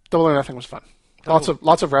Double or Nothing was fun.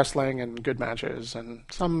 Lots of wrestling and good matches and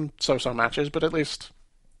some so-so matches, but at least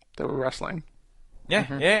they were wrestling.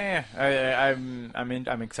 Yeah.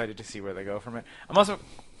 I'm excited to see where they go from it. I'm also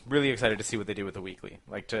really excited to see what they do with the weekly,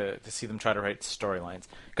 like to see them try to write storylines,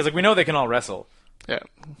 because like we know they can all wrestle, Yeah.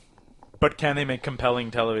 but can they make compelling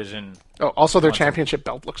television? Oh, also their championship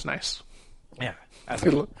belt looks nice. Yeah.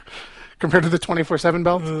 Compared to the 24/7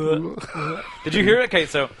 belt. Did you hear it? Okay,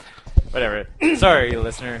 so whatever. Sorry,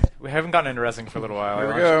 listener. We haven't gotten into wrestling for a little while. Here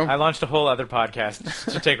we go. I launched a whole other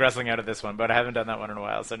podcast to take wrestling out of this one, but I haven't done that one in a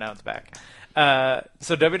while, so now it's back.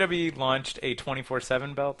 So WWE launched a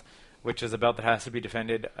 24/7 belt, which is a belt that has to be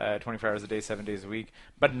defended 24 hours a day, 7 days a week,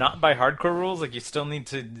 but not by hardcore rules. Like, you still need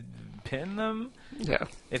to pin them. Yeah.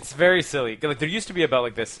 It's very silly. Like, there used to be a belt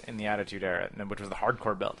like this in the Attitude Era, which was the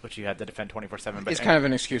hardcore belt, which you had to defend 24/7. It's kind of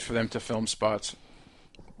an excuse for them to film spots.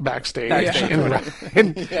 Backstage.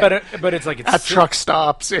 Backstage. But it's like it's at truck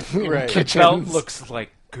stops, in Right. kitchens. The belt looks like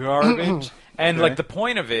garbage. And Okay. like the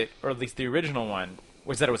point of it, or at least the original one,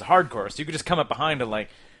 was that it was hardcore. So you could just come up behind and like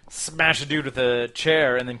smash a dude with a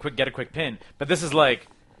chair and then get a quick pin. But this is like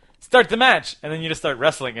start the match and then you just start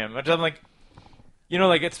wrestling him. Which I'm like, you know,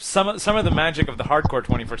 like it's some of the magic of the hardcore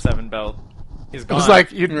 24/7 belt is gone. It's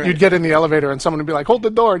like you'd get in the elevator and someone would be like, "Hold the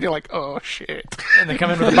door," and you're like, "Oh shit!" And they come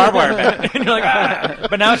in with a barbed wire bat, and you're like, ah.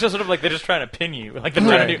 But now it's just sort of like they're just trying to pin you, like they're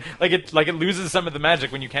trying to do, like it loses some of the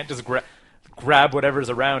magic when you can't just grab whatever's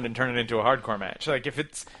around and turn it into a hardcore match. Like if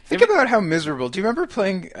it's Think about how miserable. Do you remember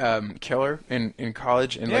playing Killer in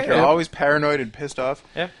college and like you're always paranoid and pissed off?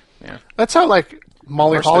 Yeah. Yeah. That's how like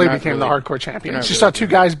Molly Of course Holly they're not became the really- hardcore champion. they're not She really saw two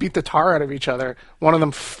good. guys beat the tar out of each other. One of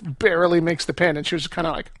them barely makes the pin, and she was just kind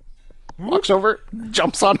of like walks over,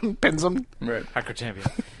 jumps on him, pins him. Right. hardcore champion.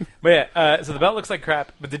 But yeah, so the belt looks like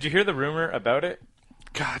crap. But did you hear the rumor about it?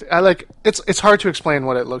 God, I like it's hard to explain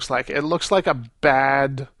what it looks like. It looks like a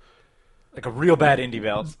bad Like a real bad indie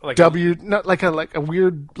belt. Like not like a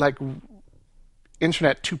weird like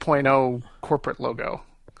Internet 2.0 corporate logo.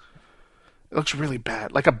 It looks really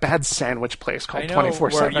bad, like a bad sandwich place called I know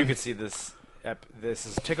 24/7. where you could see this. This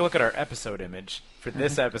is take a look at our episode image for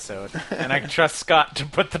this episode, and I trust Scott to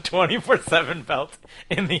put the 24/7 belt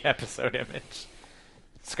in the episode image.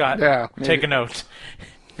 Scott, Yeah. take a note.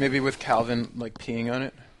 Maybe with Calvin like peeing on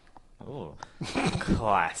it. Ooh,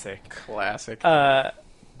 classic. Classic. But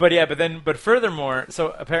furthermore,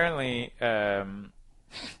 so apparently,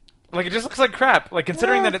 like it just looks like crap. Like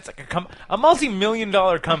considering that it's like a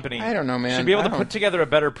multi-million-dollar company, I don't know, man. should be able I to don't- put together a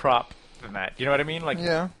better prop than that. You know what I mean? Like,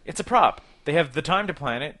 Yeah. it's a prop. They have the time to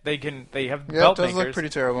plan it. They have Yeah, it belt does makers. look pretty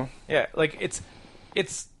terrible. Yeah, like it's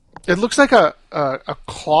It looks like a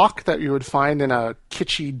clock that you would find in a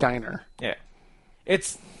kitschy diner. yeah,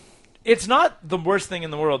 it's not the worst thing in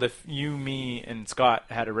the world if you, me, and Scott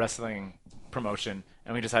had a wrestling promotion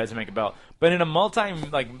and we decided to make a belt. But in a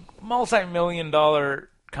multi-million-dollar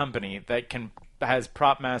company that has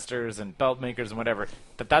prop masters and belt makers and whatever,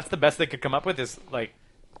 that's the best they could come up with is like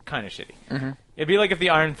kind of shitty. Mm-hmm. It'd be like if the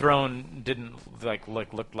Iron Throne didn't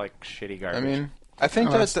look like shitty garbage. I mean, I think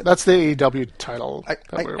That's the AEW title.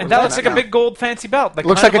 and that looks like a big gold fancy belt. Like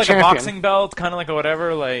Looks kind like of a like a champion. boxing belt, kind of like a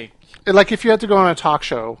whatever. Like Like if you had to go on a talk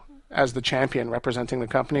show as the champion representing the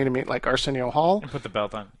company to meet like Arsenio Hall, and put the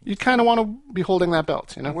belt on. you'd kind of want to be holding that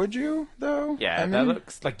belt, you know? would you though? Yeah, I that mean,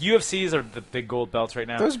 looks like UFCs are the big gold belts right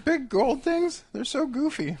now. those big gold things. They're so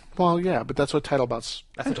goofy. Well, yeah, but that's what title belts.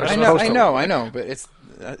 That's what are I I supposed know, to I look know, but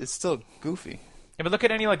it's still goofy. Yeah, but look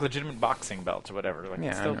at any like legitimate boxing belts or whatever. Like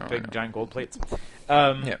Yeah, it's I still know, I big know. giant gold plates. Yeah.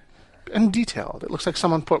 like. And detailed. It looks like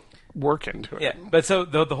someone put work into it. Yeah, but so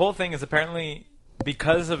the whole thing is apparently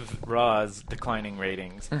because of Raw's declining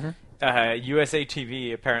ratings. USA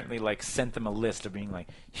TV apparently like sent them a list of being like,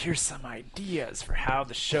 here's some ideas for how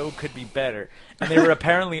the show could be better, and they were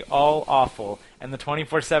apparently all awful. And the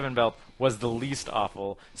 24/7 belt was the least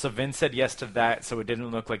awful. So Vince said yes to that, so it didn't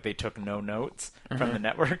look like they took no notes from the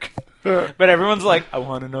network. But everyone's like, I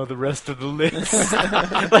want to know the rest of the list.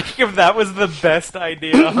 Like if that was the best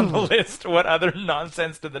idea on the list, what other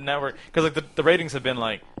nonsense did the network? Because like the ratings have been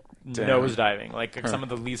like nosediving. Like some of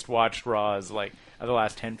the least watched Raws like of the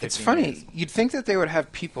last 10, 15 It's funny. years. You'd think that they would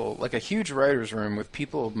have people like a huge writers' room with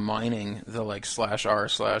people mining the like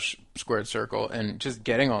 /r/squared circle and just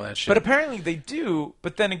getting all that shit. But apparently they do.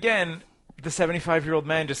 But then again, the 75-year-old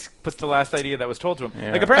man just puts the last idea that was told to him.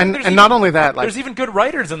 Yeah. Like apparently, And there's and even, not only that, like there's even good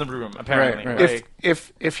writers in the room. Apparently, Right, right.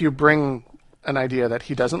 Like, if you bring an idea that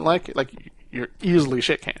he doesn't like you're easily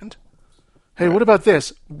shit canned. Hey, what about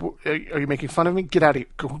this? Are you making fun of me? Get out of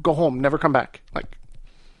here. Go home. Never come back. Like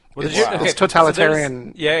well, it's, there's- it's so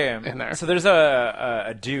totalitarian. there's- in there. So there's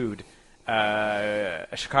a dude, a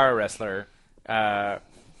Shikara wrestler, former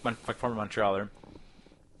Montrealer,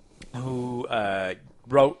 who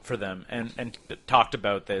wrote for them and talked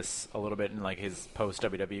about this a little bit in like his post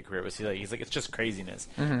WWE career. He's like it's just craziness.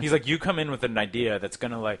 He's like you come in with an idea that's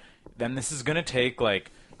gonna then this is gonna take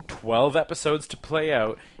like 12 episodes to play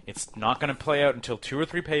out. It's not going to play out until 2 or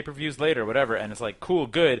 3 pay-per-views later, whatever. And it's like, cool,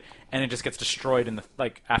 good. And it just gets destroyed in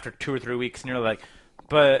after 2 or 3 weeks. And you're like,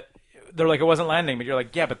 but they're like, it wasn't landing. But you're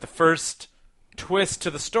like, yeah, but the first twist to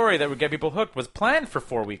the story that would get people hooked was planned for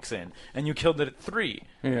 4 weeks in, and you killed it at 3.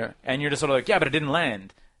 Yeah. And you're just sort of like, yeah, but it didn't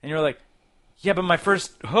land. And you're like, yeah, but my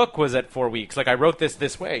first hook was at 4 weeks. Like I wrote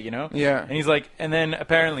this way, you know? Yeah. And he's like, and then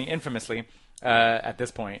apparently, infamously, at this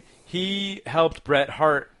point, he helped Bret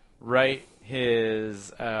Hart write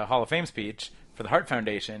his Hall of Fame speech for the Hart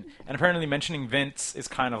Foundation, and apparently mentioning Vince is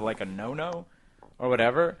kind of like a no-no or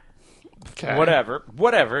whatever. Okay.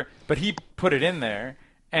 Whatever. But he put it in there,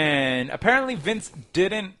 and apparently Vince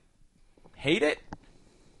didn't hate it,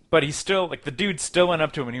 but he still, the dude still went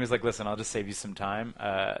up to him and he was like, listen, I'll just save you some time.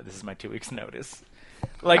 This is my 2 weeks notice.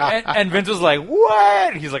 And Vince was like,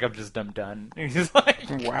 what? He's like, I'm done. And he's like,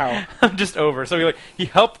 Wow. I'm just over. So he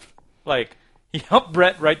helped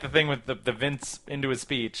Brett write the thing with the Vince into his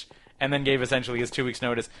speech, and then gave essentially his 2 weeks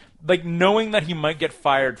notice, knowing that he might get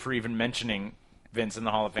fired for even mentioning Vince in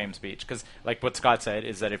the Hall of Fame speech. Because what Scott said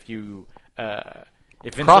is that if you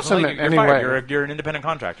If Vince Cross doesn't him like you, in you're any fired. way. You're an independent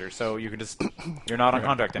contractor, so you can just you're not on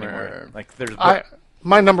contract anymore. Right. Like there's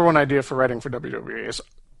My number one idea for writing for WWE is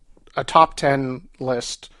a top 10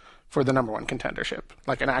 list for the number one contendership,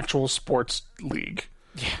 like an actual sports league.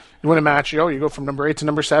 Yeah. You win a match, you go from number 8 to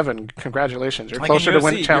number 7. Congratulations, you're like closer in UFC,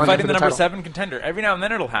 to you're challenging fighting for the the number title. 7 contender. Every now and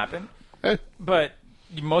then it'll happen, but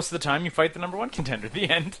most of the time you fight the number 1 contender at the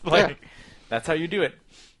end. That's how you do it.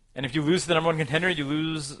 And if you lose to the number 1 contender, you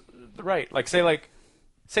lose the right.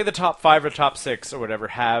 Say the top 5 or top 6 or whatever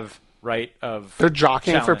have right of They're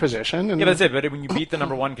jockeying for challenge. position. And Yeah, that's it. But when you beat the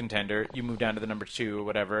number 1 contender, you move down to the number 2 or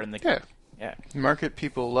whatever. And yeah. Market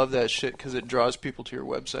people love that shit because it draws people to your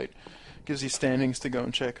website. Gives you standings to go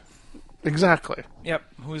and check. Exactly. Yep.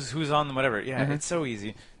 Who's on them, whatever. Yeah, It's so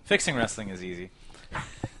easy. Fixing wrestling is easy.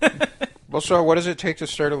 Well, so what does it take to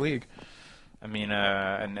start a league? I mean,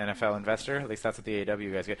 an NFL investor. At least that's what the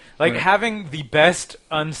AEW guys get. Having the best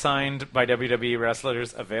unsigned by WWE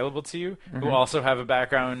wrestlers available to you, who also have a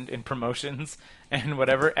background in promotions and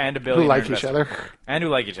whatever, and a billionaire Who like investor. each other. And who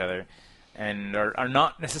like each other. And are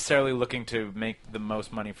not necessarily looking to make the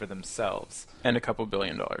most money for themselves. And a couple $1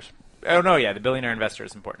 billion. Oh no, yeah, the billionaire investor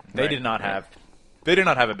is important. They did not have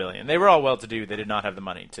 $1 billion. They were all well-to-do. They did not have the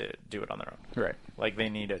money to do it on their own. Right. Like they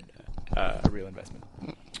needed a real investment.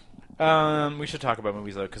 We should talk about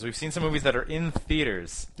movies though, because we've seen some movies that are in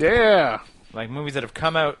theaters, Yeah. like movies that have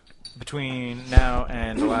come out between now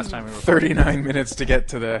and the last time we recorded. 39 minutes to get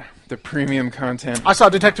to the premium content. I saw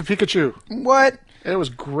Detective Pikachu. What? It was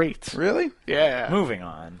great. Really? Yeah. Moving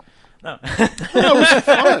on. No. It was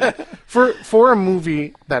fun. For a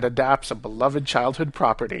movie that adapts a beloved childhood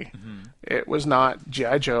property, it was not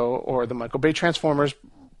G.I. Joe or the Michael Bay Transformers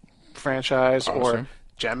franchise or Awesome.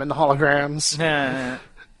 Gem and the Holograms. Nah.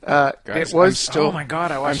 It was Oh my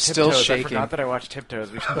god, I watched I'm still Tiptoes. shaking. I forgot that I watched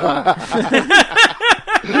Tiptoes. We should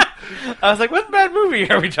I was like, what bad movie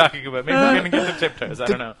are we talking about? Maybe we're going to get to Tiptoes. I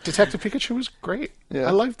don't know. Detective Pikachu was great. Yeah.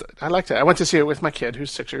 I liked it. I went to see it with my kid,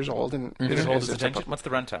 who's 6 years old, and Did it hold his it's attention? What's the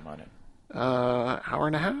runtime on it? hour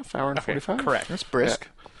and a half, hour and Okay, 45. correct. That's brisk.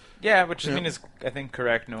 Yeah, which I mean is, I think,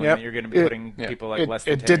 correct, knowing Yep. that you're going to be putting yeah. people like less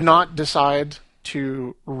than It 10 did or not decide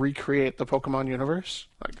to recreate the Pokemon universe.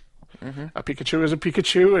 Like a Pikachu is a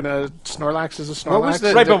Pikachu, and a Snorlax is a Snorlax. What was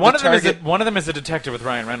the- Right, but one of them is target- one of them is a detective with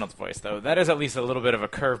Ryan Reynolds' voice, though. That is at least a little bit of a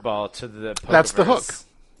curveball to the Pokeverse. That's the hook.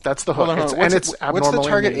 That's the hook. Hold on, hold on. And it's What's abnormal the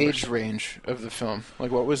target in the universe. age range of the film?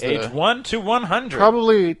 Like, what was Age the 1 to 100.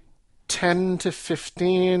 Probably 10 to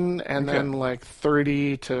 15, and then like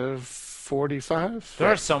 30 to 45. There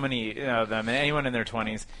are so many of them, and anyone in their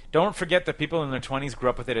 20s. Don't forget that people in their 20s grew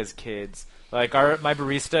up with it as kids. Like my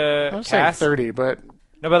barista I was saying Cass. 30, but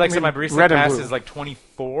No, but like, I so my mean, barista red and Cass blue. is like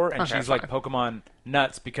 24, and Okay, she's like fine. Pokemon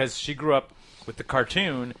nuts because she grew up with the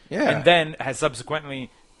cartoon, Yeah. and then has subsequently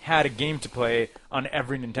had a game to play on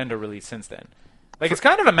every Nintendo release since then. Like, it's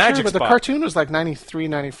kind of a magic sure, but the spot. cartoon was like 93,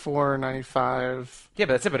 94, 95. Yeah,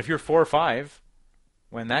 but that's it. But if you're 4 or 5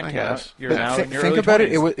 when that came out, guess. you're But now in your think early about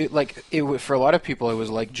 20s. it was for a lot of people. It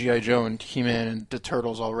was like G.I. Joe and He-Man and the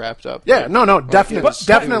Turtles all wrapped up. Yeah, no, definitely,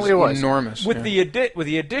 definitely it was. enormous. With yeah.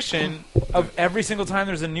 the addition of every single time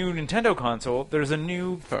there's a new Nintendo console, there's a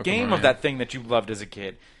new game of yeah. that thing that you loved as a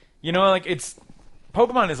kid. You know, like it's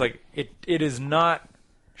Pokemon is like it is not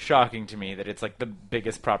shocking to me that it's like the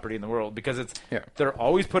biggest property in the world because they're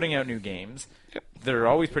always putting out new games. They're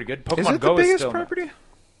always pretty good. Pokemon Is it Go the biggest is still property?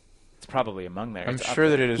 It's probably among there. I'm It's up sure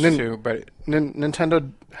there. that it is Nin- too, but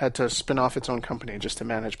Nintendo had to spin off its own company just to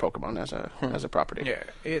manage Pokemon as a property. Yeah,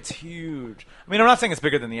 it's huge. I mean, I'm not saying it's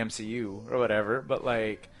bigger than the MCU or whatever, but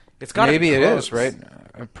like it's got maybe be it close. is, right?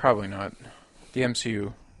 Probably not. The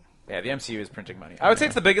MCU. Yeah, the MCU is printing money. I would say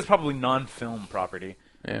it's the biggest, probably non-film property.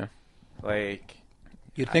 Yeah. Like,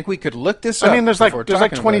 You'd think we could look this up. I mean, there's like before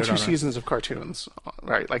 22 talking seasons of cartoons,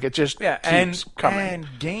 right? Like it just yeah, keeps coming. and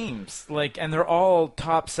games, like, and they're all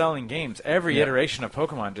top-selling games. Every iteration of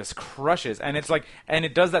Pokemon just crushes, and it's like, and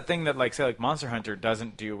it does that thing that, like, say, like Monster Hunter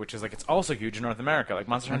doesn't do, which is like it's also huge in North America. Like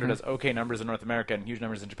Monster Hunter does okay numbers in North America and huge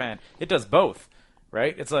numbers in Japan. It does both,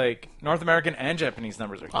 right? It's like North American and Japanese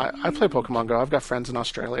numbers are huge. I play Pokemon Go. I've got friends in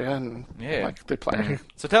Australia, and like they play.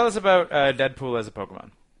 So tell us about Deadpool as a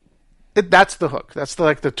Pokemon, That's the hook. That's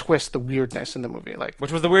the twist, the weirdness in the movie. Like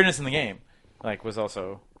which was the weirdness in the game. Like, was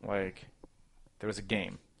also like there was a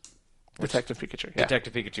game. Detective Pikachu. Yeah.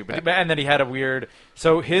 Detective Pikachu, but and then he had a weird.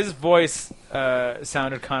 So his voice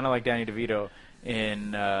sounded kind of like Danny DeVito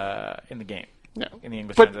in the game, Yeah. in the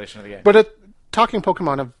English But- translation of the game. But talking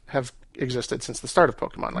Pokemon have existed since the start of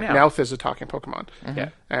Pokemon. Like Yeah. Meowth is a talking Pokemon. Yeah.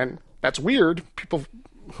 And that's weird. People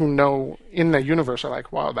who know in the universe are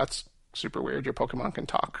like, wow, that's super weird. Your Pokemon can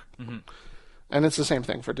talk. And it's the same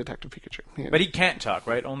thing for Detective Pikachu. But he can't talk,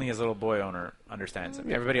 right? Only his little boy owner understands him.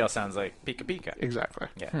 Everybody else sounds like Pika Pika. Exactly.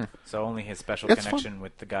 Yeah. So only his special It's connection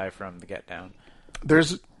with the guy from the Get Down.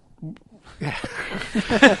 There's... Yeah.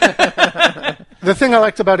 The thing I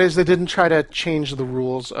liked about it is they didn't try to change the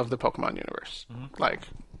rules of the Pokemon universe. Like,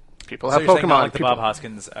 people So have you're saying Pokemon. not like the people- Bob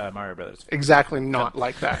Hoskins Mario Brothers. Exactly not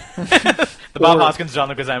like that. The Bob Hoskins John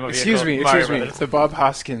Leguizamo Excuse vehicle, me, Mario excuse me. Brothers. The Bob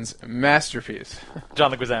Hoskins masterpiece.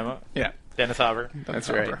 John Leguizamo. Yeah. Dennis Hopper. That's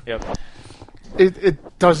right. Yep.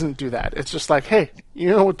 It doesn't do that. It's just like, hey, you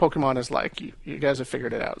know what Pokemon is like. You guys have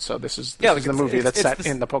figured it out. So this is the movie that's set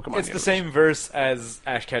in the Pokemon It's universe. the same verse as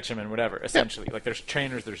Ash Ketchum and whatever, essentially. Like, there's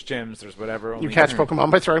trainers, there's gyms, there's whatever. You only- catch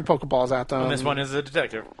Pokemon by throwing Pokeballs at them. And this one is a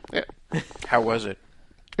detective. Yeah. How was it?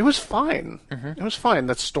 It was fine. It was fine.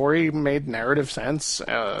 The story made narrative sense.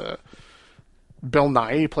 Bill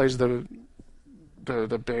Nye plays the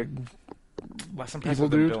big... Less impressive Evil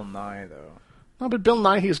than dude. Bill Nye, though. No, but Bill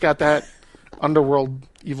Nye, he's got that underworld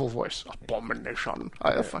evil voice. Abomination.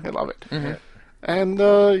 I fucking love it. And,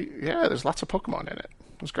 yeah, there's lots of Pokemon in it.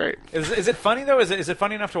 It was great. Is it funny, though? Is it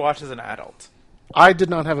funny enough to watch as an adult? I did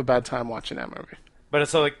not have a bad time watching that movie. But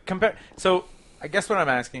it's so, like, compare... So, I guess what I'm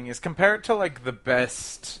asking is compare it to, like, the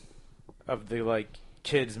best of the, like,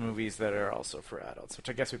 kids' movies that are also for adults, which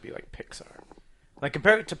I guess would be, like, Pixar. Like,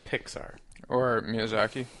 compare it to Pixar. Or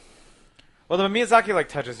Miyazaki? Well, the Miyazaki like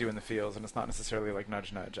touches you in the feels, and it's not necessarily like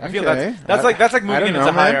nudge. I feel Okay. that's like I moving don't into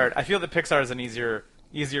know, high man. art. I feel that Pixar is an easier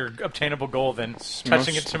obtainable goal than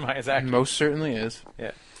touching it to Miyazaki. Most certainly is.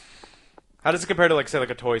 Yeah. How does it compare to like say like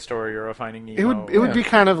a Toy Story or a Finding Nemo? It would be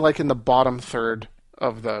kind of like in the bottom third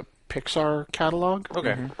of the Pixar catalog.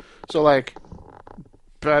 Okay. So, like,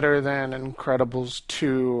 better than Incredibles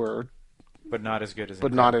 2 or... But not as good as.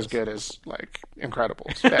 But not as Incredibles. good as, like,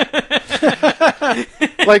 Incredibles.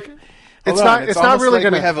 Yeah. Like... It's Hold on, not. It's not really like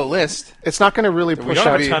going we to have a list. It's not going to really We push don't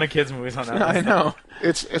have out. a ton of kids movies on that. I list. know.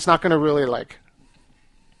 It's not going to really like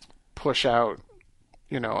push out,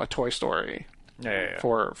 a Toy Story Yeah.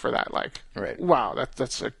 for that. Like, Right. wow,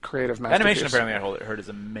 that's a creative masterpiece. Animation apparently I heard is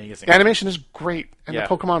amazing. Animation is great, and Yeah.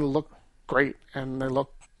 the Pokemon look great, and they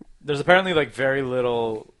look. There's apparently like very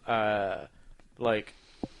little like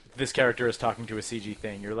this character is talking to a CG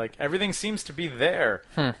thing. You're like everything seems to be there.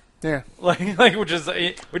 Yeah. Like which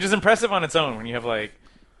is impressive on its own when you have like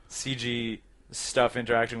CG stuff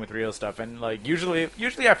interacting with real stuff, and like usually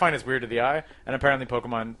I find it's weird to the eye, and apparently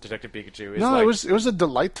Pokemon Detective Pikachu is No, like, it was a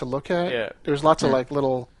delight to look at. Yeah. There's lots of like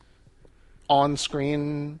little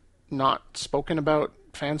on-screen, not spoken about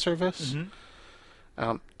fan service.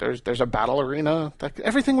 There's a battle arena. Like,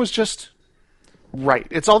 everything was just right.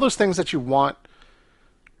 It's all those things that you want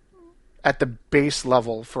at the base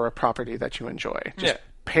level for a property that you enjoy. Just Yeah.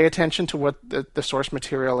 pay attention to what the source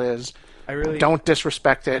material is. I really Don't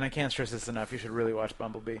disrespect it. and I can't stress this enough. You should really watch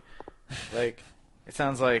Bumblebee. Like it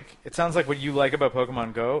sounds like what you like about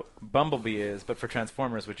Pokemon Go, Bumblebee is, but for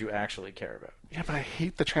Transformers, what you actually care about. Yeah, but I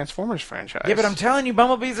hate the Transformers franchise. Yeah, but I'm telling you,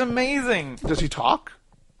 Bumblebee's amazing. Does he talk?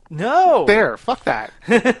 No, There, fuck that.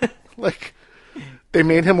 Like, they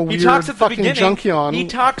made him a he weird talks at the fucking beginning. junkion. He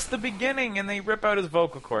talks at the beginning, and they rip out his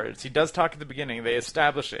vocal cords. He does talk at the beginning. They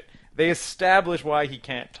establish it. They establish why he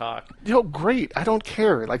can't talk. Great. I don't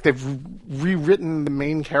care. Like, they've rewritten the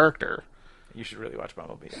main character. You should really watch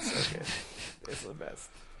Bumblebee. It's so good. It's the best.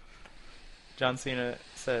 John Cena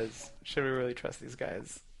says, "Should we really trust these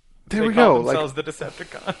guys?" There They we call go. Like, themselves the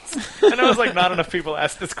Decepticons. And I was like, not enough people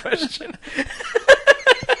ask this question.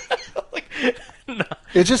 Like, no.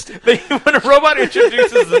 it just... When a robot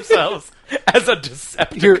introduces themselves as a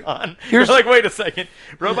Decepticon, here's- you're like, wait a second.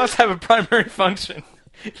 Robots have a primary function.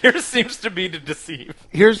 Yours seems to be to deceive.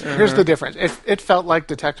 Here's the difference. It felt like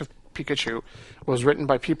Detective Pikachu was written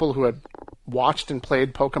by people who had watched and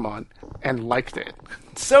played Pokemon and liked it.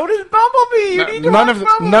 So did Bumblebee. You need to None watch of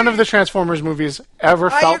Bumblebee. the Transformers movies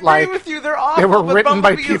ever I felt agree like with you. They're awful, they were but written by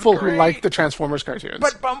Bumblebee is people who great. liked the Transformers cartoons.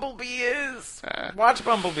 But Bumblebee is. Watch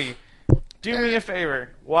Bumblebee. Do me a favor.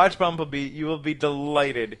 Watch Bumblebee. You will be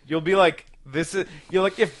delighted. You'll be like, you're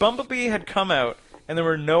like, if Bumblebee had come out and there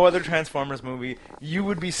were no other Transformers movie, you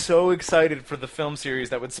would be so excited for the film series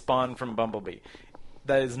that would spawn from Bumblebee.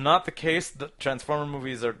 That is not the case. The Transformer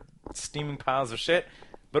movies are steaming piles of shit.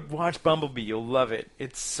 But watch Bumblebee. You'll love it.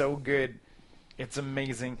 It's so good. It's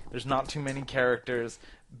amazing. There's not too many characters.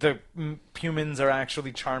 The humans are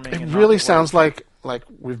actually charming. it and really not sounds like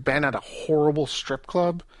we've been at a horrible strip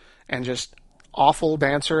club and just awful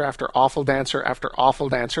dancer after awful dancer after awful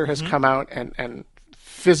dancer has come out and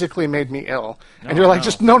physically made me ill. And you're like, no.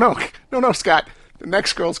 just no, Scott. The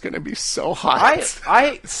next girl's going to be so hot.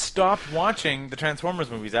 I stopped watching the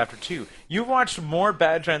Transformers movies after 2. You've watched more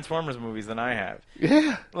bad Transformers movies than I have.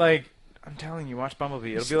 Yeah. Like, I'm telling you, watch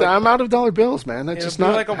Bumblebee. It'll be like, like, I'm out of dollar bills, man. That's just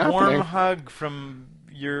not like a happening. warm hug from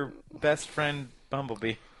your best friend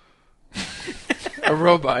Bumblebee. A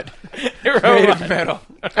robot. You're Made of metal.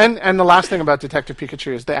 And the last thing about Detective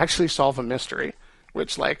Pikachu is they actually solve a mystery,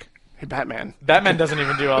 which, like, hey, Batman. Batman doesn't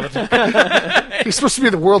even do all the time. He's supposed to be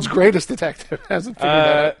the world's greatest detective. Hasn't figured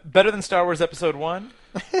that out. Better than Star Wars Episode 1?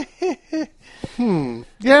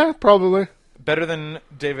 Yeah, probably. Better than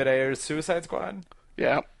David Ayer's Suicide Squad?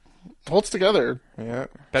 Yeah. Holds together. Yeah.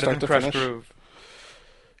 Better Start than to Crush finish. Groove?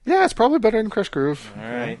 Yeah, it's probably better than Crush Groove. All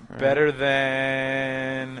right. Better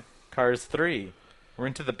than Cars 3? We're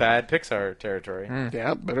into the bad Pixar territory.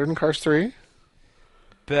 Yeah, better than Cars 3.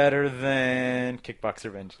 Better than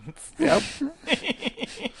Kickboxer Vengeance? Yep.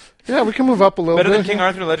 Yeah, we can move up a little Better bit. than King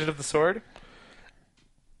Arthur Legend of the Sword?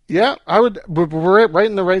 Yeah, I would. We're right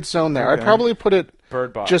in the right zone there. Okay. I'd probably put it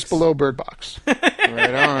Bird Box. just below Bird Box.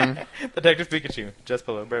 Right on. Detective Pikachu, just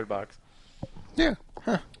below Bird Box. Yeah.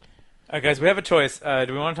 All right, guys, we have a choice.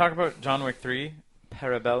 Do we want to talk about John Wick 3,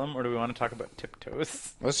 Parabellum, or do we want to talk about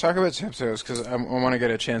Tiptoes? Let's talk about Tiptoes, because I want to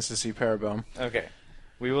get a chance to see Parabellum. Okay.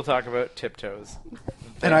 We will talk about Tiptoes.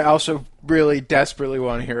 And I also really desperately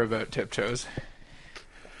want to hear about Tiptoes.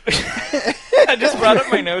 I just brought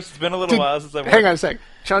up my notes. It's been a little while since I've Hang on a sec.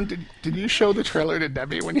 Sean, did you show the trailer to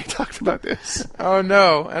Debbie when you talked about this? Oh,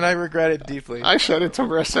 no, and I regret it deeply. I showed it to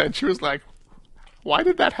Marissa, and she was like, why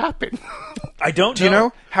did that happen? I don't Do you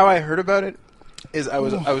know how I heard about it? Is I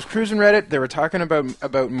was cruising Reddit. They were talking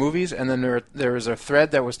about movies, and then there was a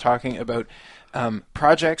thread that was talking about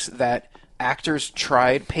projects that actors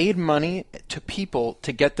paid money to people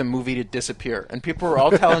to get the movie to disappear, and people were all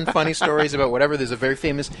telling funny stories about whatever. There's a very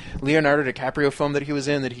famous Leonardo DiCaprio film that he was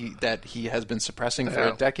in that he has been suppressing for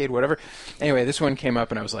a decade, whatever. Anyway, this one came up,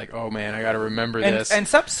 and I was like, oh man, I got to remember this. And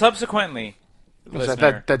subsequently,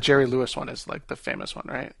 that Jerry Lewis one is like the famous one,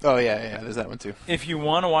 right? Oh yeah, there's that one too. if you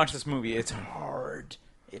want to watch this movie, it's hard.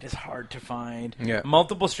 It is hard to find. Yeah.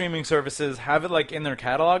 Multiple streaming services have it like in their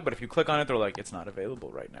catalog, but if you click on it, they're like, it's not available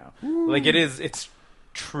right now. Like it's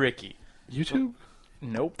tricky. YouTube?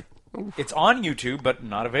 Nope. It's on YouTube, but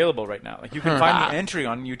not available right now. Like you can find the entry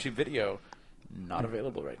on YouTube Video, not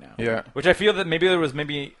available right now. Yeah. Which I feel that maybe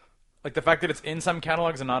like the fact that it's in some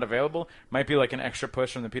catalogs and not available might be like an extra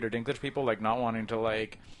push from the Peter Dinklage people, like not wanting to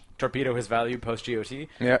like torpedo his value post GOT.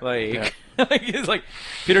 Yeah. Like, like it's like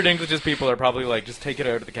Peter Dinklage's people are probably like, just take it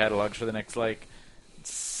out of the catalogs for the next like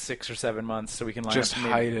 6 or 7 months, so we can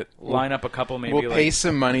hide it. Line up a couple maybe. We'll pay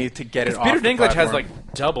some money to get it off. Peter the Dinklage has platform.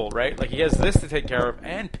 like double, right? Like he has this to take care of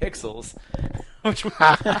and Pixels, which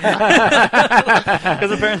because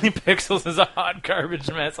apparently Pixels is a hot garbage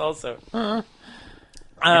mess also.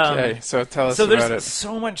 Okay, so tell us So about there's it.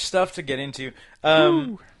 so much stuff to get into.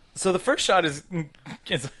 So the first shot is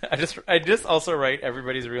I just also write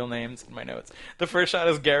everybody's real names in my notes. The first shot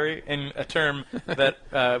is Gary in a term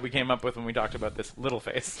that we came up with when we talked about this, little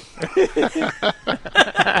face.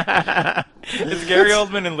 It's Gary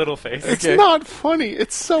Oldman in Little Face. It's not funny.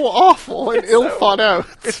 It's so awful and ill thought out.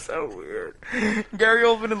 It's so weird. Gary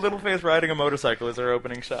Oldman in Little Face riding a motorcycle is our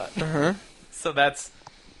opening shot. So that's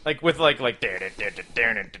like with like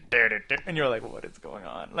and you're like, what is going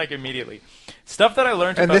on? Like immediately. Stuff that I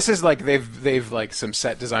learned And about this is like they've like some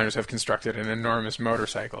set designers have constructed an enormous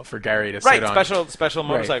motorcycle for Gary to sit on. special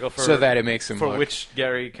motorcycle for so that it makes him for look. which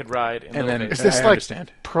Gary could ride in And Little then- Face. Is this I like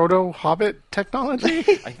understand. proto-Hobbit technology?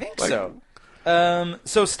 I think so.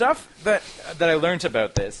 So stuff that I learned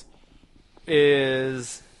about this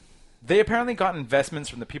is they apparently got investments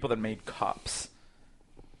from the people that made Cops.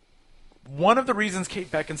 One of the reasons Kate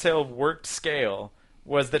Beckinsale worked scale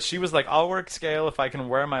was that she was like, I'll work scale if I can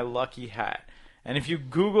wear my lucky hat. And if you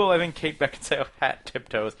Google, I think, Kate Beckinsale hat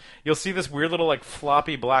Tiptoes, you'll see this weird little like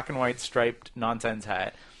floppy black and white striped nonsense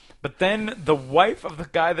hat. But then the wife of the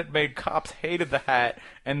guy that made Cops hated the hat,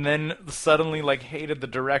 and then suddenly like hated the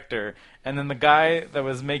director. And then the guy that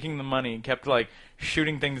was making the money kept like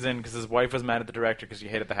shooting things in because his wife was mad at the director because she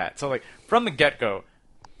hated the hat. So like from the get-go,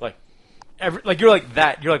 you're like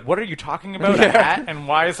that. You're like, what are you talking about? A hat? And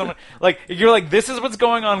why is someone like? You're like, this is what's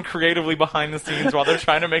going on creatively behind the scenes while they're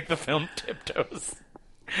trying to make the film Tiptoes.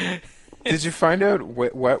 Did you find out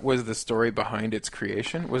what was the story behind its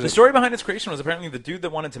creation? Was The story behind its creation was apparently the dude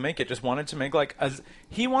that wanted to make it just wanted to make like an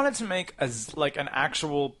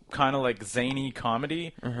actual kind of like zany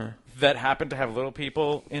comedy that happened to have little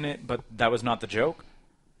people in it, but that was not the joke.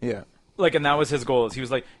 Yeah. like, and that was his goal. He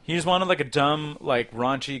was like, he just wanted like a dumb, like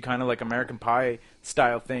raunchy kind of like American Pie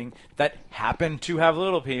style thing that happened to have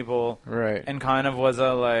little people, Right. And kind of was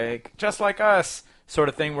a like just like us sort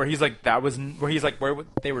of thing where he's like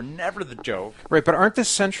they were never the joke. Right, but aren't the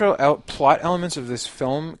central plot elements of this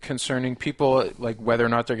film concerning people, like whether or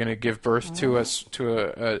not they're going to give birth to a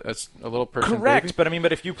little person? Correct, baby?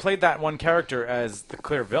 but if you played that one character as the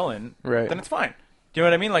clear villain, Right. then it's fine. Do you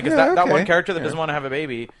know what I mean? Like, is Yeah, that okay. one character that Yeah. doesn't want to have a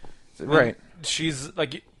baby, Right. She's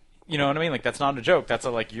like, you know what I mean? Like, that's not a joke. That's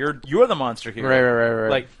a like you're the monster here. Right.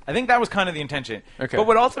 Like, I think that was kind of the intention. Okay. But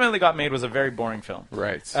what ultimately got made was a very boring film.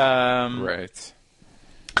 Right. Right.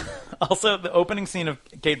 Also, the opening scene of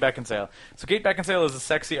Kate Beckinsale. So Kate Beckinsale is a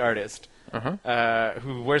sexy artist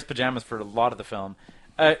who wears pajamas for a lot of the film.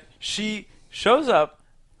 She shows up,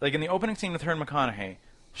 like, in the opening scene with her and McConaughey.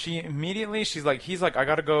 He's like, I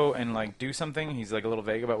gotta go and, like, do something. He's, like, a little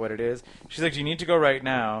vague about what it is. She's like, you need to go right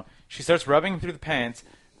now. She starts rubbing him through the pants,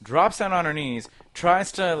 drops down on her knees, tries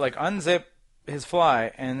to, like, unzip his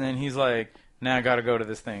fly, and then he's like, nah, I gotta go to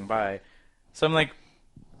this thing. Bye. So I'm like,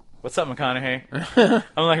 what's up, McConaughey?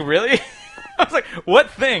 I'm like, really? I was like,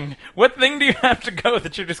 what thing? What thing do you have to go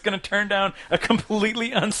that you're just going to turn down a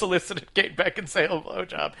completely unsolicited Kate Beckinsale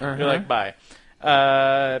blowjob? You're like, bye.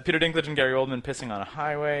 Peter Dinklage and Gary Oldman pissing on a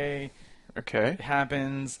highway. Okay. It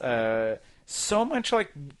happens. So much,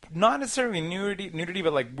 like, not necessarily nudity,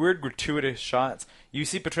 but, like, weird gratuitous shots. You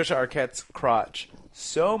see Patricia Arquette's crotch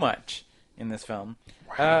so much in this film.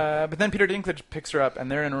 But then Peter Dinklage picks her up,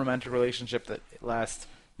 and they're in a romantic relationship that lasts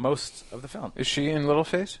most of the film. Is she in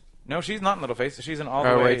Littleface? No, she's not in Littleface. She's in all the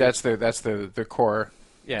Oh, way. right. That's the core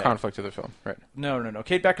conflict of the film. Right. No.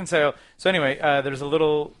 Kate Beckinsale. So anyway, there's a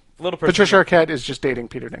little person. Patricia Arquette is just dating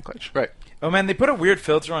Peter Dinklage. Right. Oh man, they put a weird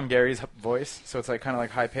filter on Gary's voice, so it's like kind of like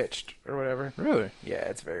high pitched or whatever. Really? Yeah,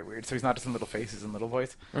 it's very weird. So he's not just in Littleface; he's in Little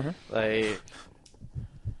Voice. Mm-hmm. Like,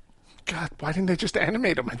 God, why didn't they just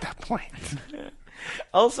animate him at that point?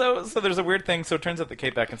 also, so there's a weird thing. So it turns out that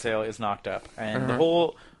Kate Beckinsale is knocked up, and the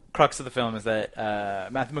whole crux of the film is that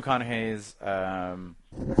Matthew McConaughey's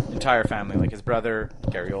entire family, like his brother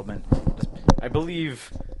Gary Oldman, I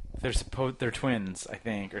believe they're twins, I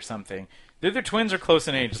think, or something. They're either twins or close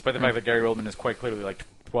in age, despite the fact that Gary Oldman is quite clearly like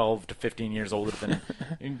 12 to 15 years older than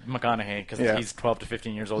McConaughey, because he's 12 to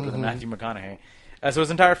 15 years older than Matthew McConaughey. So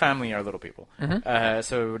his entire family are little people.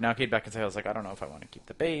 So now Kate Beckinsale is like, I don't know if I want to keep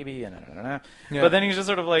the baby, and But then he's just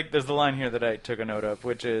sort of like, there's the line here that I took a note of,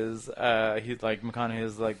 which is, he's like, McConaughey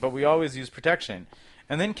is like, but we always use protection.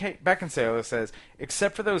 And then Kate Beckinsale says,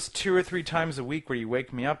 except for those 2 or 3 times a week where you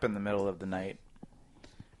wake me up in the middle of the night.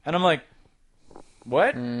 And I'm like,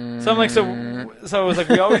 what? So I'm like, so I was like,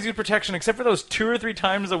 we always use protection except for those 2 or 3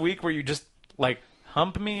 times a week where you just, like,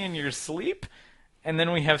 hump me in your sleep, and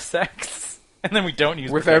then we have sex. And then we don't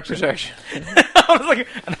use without protection. protection.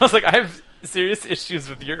 I was like, I have serious issues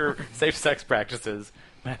with your safe sex practices,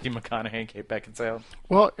 Matthew McConaughey, Kate Beckinsale.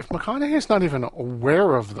 Well, if McConaughey's not even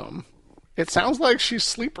aware of them, it sounds like she's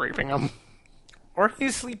sleep raping him. Or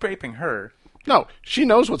he's sleep raping her. No, she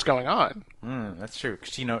knows what's going on. That's true.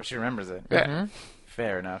 'Cause she remembers it. Yeah.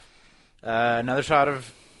 Fair enough. Another shot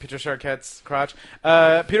of Patricia Arquette's crotch.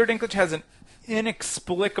 Peter Dinklage has an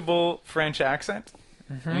inexplicable French accent.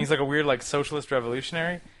 And he's like a weird, like, socialist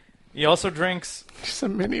revolutionary. He also drinks... She's a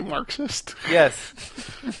mini Marxist. Yes.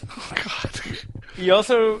 Oh, God. He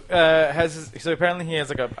also has... So apparently he has,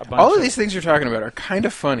 like, a bunch All of these things you're talking about are kind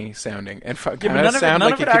of funny sounding and kind of sound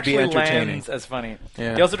like it could be entertaining. Lands as funny.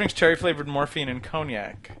 Yeah. He also drinks cherry-flavored morphine and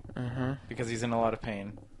cognac. Because he's in a lot of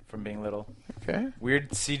pain from being little. Okay. Weird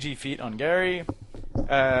CG feet on Gary.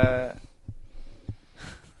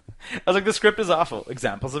 I was like, the script is awful.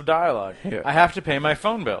 Examples of dialogue. Yeah. I have to pay my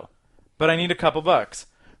phone bill, but I need a couple bucks.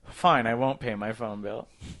 Fine, I won't pay my phone bill.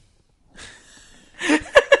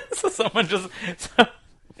 So someone just... So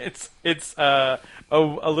it's a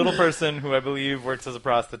little person who I believe works as a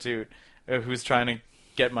prostitute who's trying to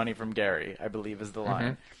get money from Gary, I believe is the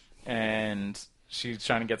line. And she's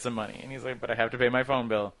trying to get some money. And he's like, but I have to pay my phone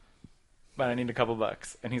bill, but I need a couple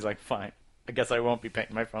bucks. And he's like, fine, I guess I won't be paying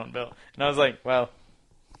my phone bill. And I was like, well...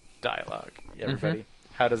 Dialogue, everybody.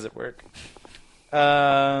 How does it work?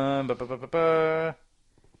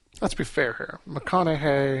 Let's be fair here.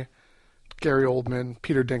 McConaughey, Gary Oldman,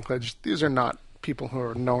 Peter Dinklage, these are not people who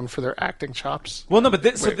are known for their acting chops. Well, no, but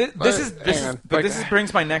this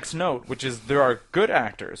brings my next note, which is there are good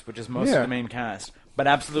actors, which is most of the main cast, but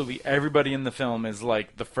absolutely everybody in the film is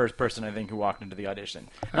like the first person I think who walked into the audition,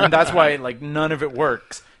 and that's why like none of it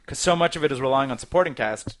works because so much of it is relying on supporting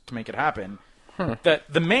cast to make it happen.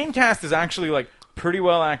 That the main cast is actually like pretty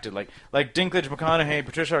well acted. Like Dinklage, McConaughey,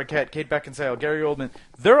 Patricia Arquette, Kate Beckinsale, Gary Oldman.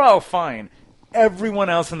 They're all fine. Everyone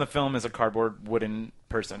else in the film is a cardboard wooden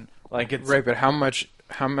person. Like it's right, but how much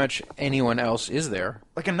anyone else is there?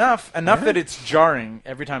 like enough that it's jarring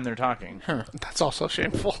every time they're talking. That's also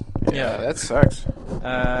shameful. Yeah, that sucks.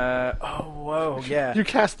 Whoa, yeah. You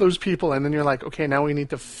cast those people, and then you're like, okay, now we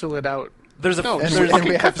need to fill it out. There's a No, And There's we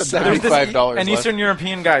fucking have cut them down. $75 an left. Eastern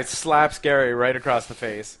European guy slaps Gary right across the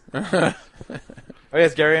face. Oh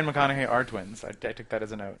yes, Gary and McConaughey are twins. I took that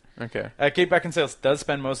as a note. Okay. Kate Beckinsale does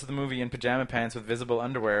spend most of the movie in pajama pants with visible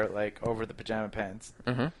underwear, like over the pajama pants.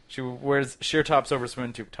 Mm-hmm. She wears sheer tops over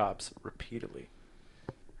swim tube tops repeatedly.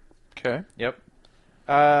 Okay. Yep.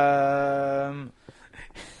 Halfway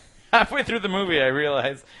through the movie, I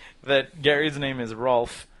realized that Gary's name is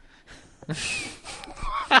Rolf.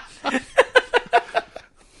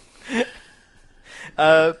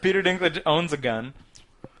 Peter Dinklage owns a gun.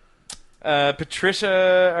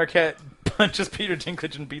 Patricia Arquette punches Peter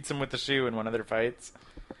Dinklage and beats him with a shoe in one of their fights.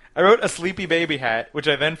 I wrote a sleepy baby hat, which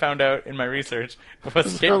I then found out in my research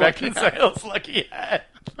was Kate Beckinsale's lucky hat.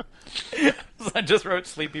 So I just wrote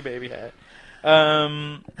sleepy baby hat.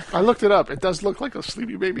 I looked it up. It does look like a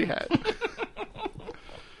Sleepy Baby hat.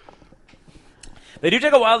 They do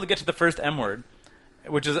take a while to get to the first M word,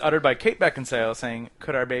 which is uttered by Kate Beckinsale saying,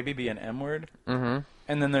 "Could our baby be an M word?" Mm-hmm.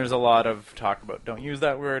 And then there's a lot of talk about don't use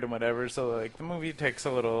that word and whatever. So like the movie takes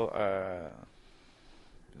a little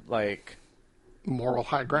Moral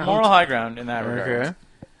high ground. moral high ground in that regard. Okay.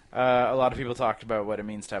 A lot of people talked about what it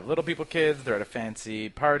means to have little people kids. They're at a fancy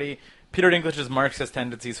party. Peter Dinklage's Marxist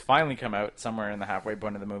tendencies finally come out somewhere in the halfway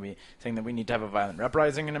point of the movie, saying that we need to have a violent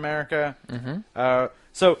uprising in America. Mm-hmm.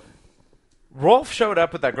 So Rolf showed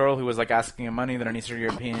up with that girl who was like asking him money that an Eastern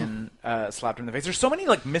European slapped him in the face. There's so many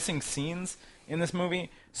like missing scenes in this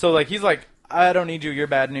movie. So like he's like, "I don't need you. You're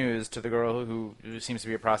bad news," to the girl who seems to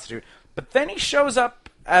be a prostitute. But then he shows up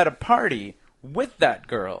at a party with that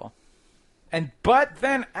girl. But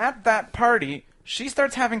then at that party, she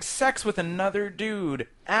starts having sex with another dude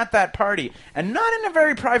at that party, and not in a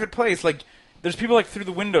very private place. Like there's people like through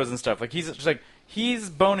the windows and stuff. Like he's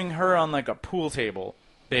boning her on like a pool table,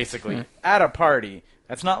 basically at a party.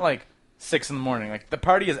 That's not like 6 a.m. Like the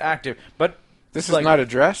party is active, but This is like, not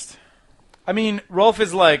addressed? I mean, Rolf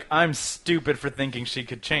is like, I'm stupid for thinking she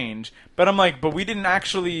could change, but I'm like, but we didn't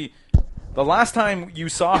actually. The last time you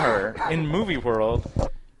saw her in movie world,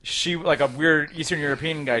 she like a weird Eastern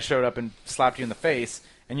European guy showed up and slapped you in the face,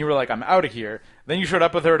 and you were like, I'm out of here. Then you showed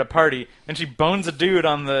up with her at a party, and she bones a dude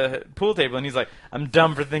on the pool table, and he's like, I'm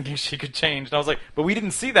dumb for thinking she could change. And I was like, but we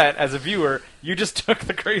didn't see that as a viewer. You just took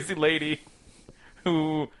the crazy lady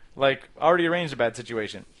who like already arranged a bad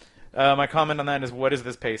situation. My comment on that is, what is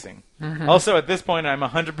this pacing? Mm-hmm. Also, at this point, I'm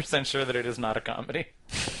 100% sure that it is not a comedy.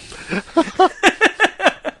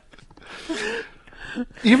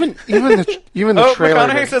 Even the trailer.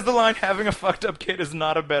 McConaughey says the line, "Having a fucked up kid is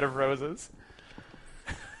not a bed of roses."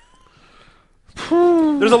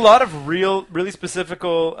 There's a lot of really specific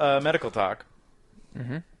medical talk.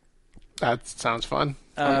 Mm-hmm. That sounds fun.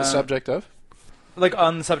 On the subject of? Like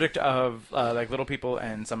on the subject of like little people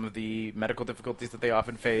and some of the medical difficulties that they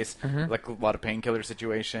often face, like a lot of painkiller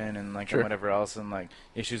situation and like and whatever else, and like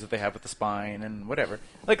issues that they have with the spine and whatever.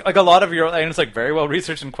 Like a lot of and it's like very well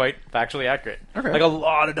researched and quite factually accurate. Okay. Like a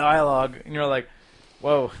lot of dialogue, and you're like,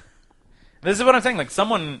 whoa. This is what I'm saying. Like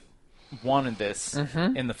someone wanted this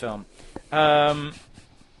in the film.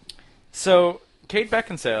 So Kate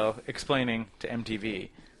Beckinsale explaining to MTV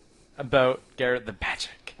about Garrett the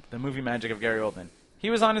Magic. The movie magic of Gary Oldman. He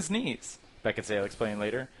was on his knees, Beckinsale explained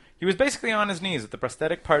later. He was basically on his knees with the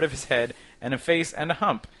prosthetic part of his head and a face and a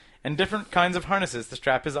hump, and different kinds of harnesses to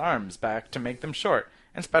strap his arms back to make them short,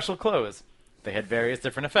 and special clothes. They had various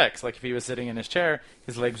different effects, like if he was sitting in his chair,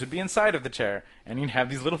 his legs would be inside of the chair, and he'd have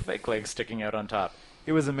these little fake legs sticking out on top.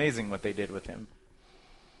 It was amazing what they did with him.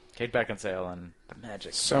 Kate Beckinsale on The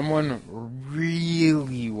Magic. Someone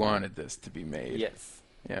really wanted this to be made. Yes.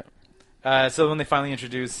 Yeah. So when they finally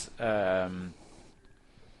introduce McConaughey's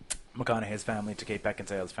family to Kate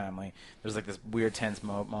Beckinsale's family, there's like this weird tense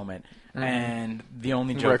moment, and the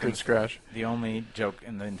only joke Record scratch. The only joke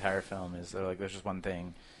in the entire film is they're like, there's just one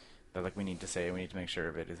thing that like we need to say, we need to make sure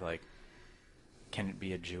of it, is like, can it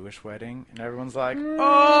be a Jewish wedding? And everyone's like,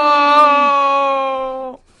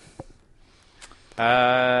 oh.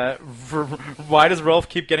 Why does Rolf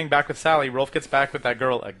keep getting back with Sally? Rolf gets back with that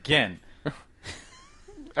girl again.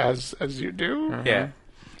 As you do. Yeah.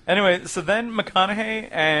 Anyway, so then McConaughey,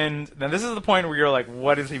 and then this is the point where you're like,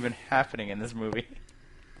 what is even happening in this movie?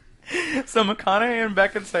 So McConaughey and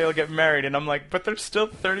Beckinsale get married, and I'm like, but there's still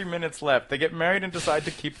 30 minutes left. They get married and decide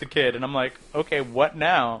to keep the kid, and I'm like, okay, what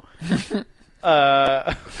now? You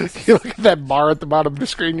look at that bar at the bottom of the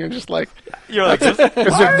screen, you're just like, You're like, is there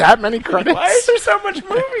that many credits? why is there so much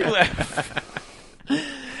movie left?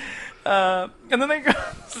 And then they go,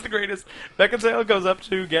 this is the greatest. Beckinsale goes up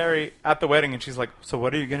to Gary at the wedding, and she's like, so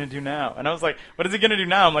what are you going to do now? And I was like, what is he going to do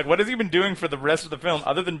now? I'm like, what has he been doing for the rest of the film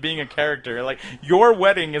other than being a character? Like, your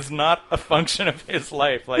wedding is not a function of his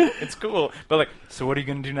life. Like, it's cool. But like, so what are you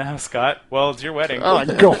going to do now, Scott? Well, it's your wedding. Oh,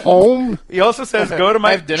 like, go home, He also says, go to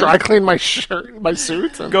my dry clean my shirt, my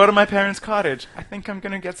suit. And... Go to my parents' cottage. I think I'm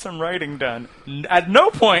going to get some writing done. At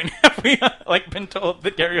no point have we been told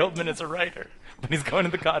that Gary Oldman is a writer. But he's going to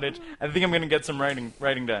the cottage. I think I'm going to get some writing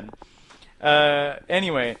done.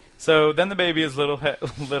 Anyway, so then the baby is little,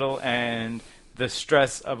 and the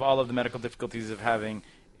stress of all of the medical difficulties of having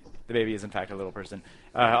the baby is in fact a little person.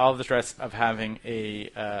 All of the stress of having a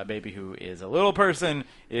baby who is a little person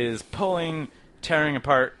is tearing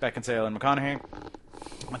apart Beckinsale and McConaughey.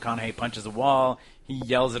 McConaughey punches a wall. He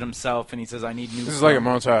yells at himself, and he says, I need new... This is like a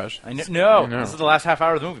montage. No, this is the last half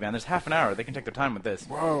hour of the movie, man. There's half an hour. They can take their time with this.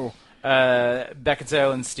 Whoa.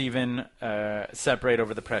 Beckinsale and Steven separate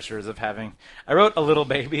over the pressures of having... I wrote a little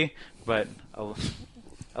baby, but a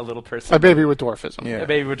little person. A baby with dwarfism. A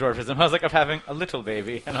baby with dwarfism. I was like, of having a little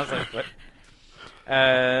baby. And I was like, what?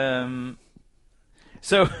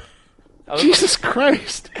 So... Jesus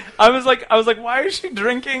Christ. I was like, why is she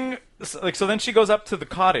drinking? So then she goes up to the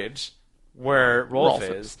cottage where Rolf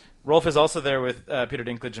is. Rolf is also there with Peter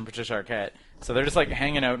Dinklage and Patricia Arquette. So they're just like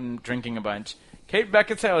hanging out and drinking a bunch. Kate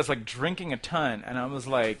Beckinsale is like drinking a ton, and I was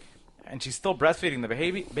like, and she's still breastfeeding the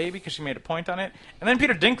baby because she made a point on it. And then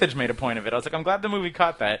Peter Dinklage made a point of it. I was like, I'm glad the movie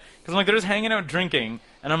caught that, because I'm like, they're just hanging out drinking,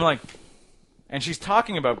 and I'm like, and she's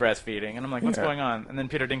talking about breastfeeding, and I'm like, what's going on? And then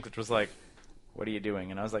Peter Dinklage was like, what are you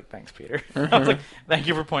doing? And I was like, thanks, Peter. I was like, thank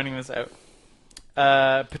you for pointing this out.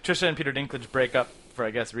 Patricia and Peter Dinklage break up for,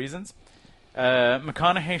 I guess, reasons.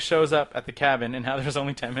 McConaughey shows up at the cabin, and now there's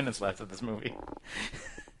only 10 minutes left of this movie.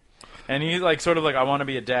 And he's like, sort of like, I want to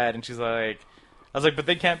be a dad. And she's like, I was like, but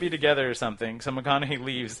they can't be together or something. So McConaughey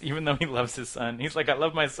leaves, even though he loves his son. He's like, I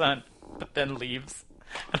love my son, but then leaves.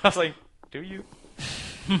 And I was like, do you?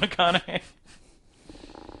 McConaughey.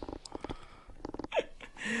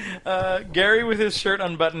 Gary, with his shirt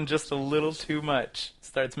unbuttoned just a little too much,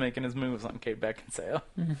 starts making his moves on Kate Beckinsale.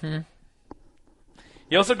 Mm-hmm.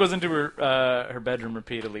 He also goes into her bedroom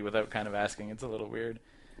repeatedly without kind of asking. It's a little weird.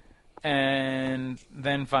 And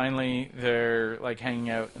then finally, they're like hanging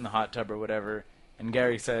out in the hot tub or whatever. And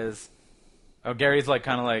Gary says, Gary's like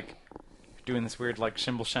kind of like doing this weird like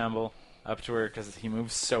shimble shamble up to her because he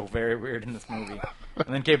moves so very weird in this movie.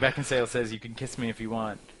 And then Kate Beckinsale says, you can kiss me if you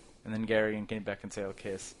want. And then Gary and Kate Beckinsale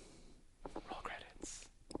kiss. Roll credits.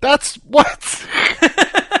 That's what?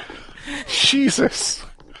 Jesus.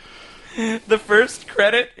 The first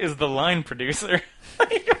credit is the line producer.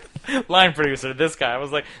 Line producer, this guy. I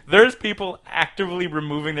was like, there's people actively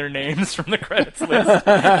removing their names from the credits list.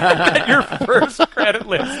 Your first credit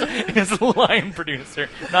list is line producer.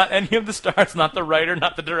 Not any of the stars, not the writer,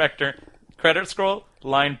 not the director. Credit scroll,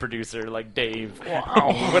 line producer, like Dave.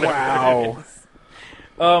 Wow. Wow.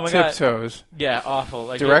 Oh my god. Tiptoes. Yeah, awful.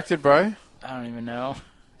 Like, Directed by? I don't even know.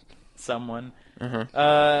 Someone.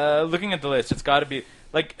 Uh-huh. Looking at the list, it's got to be...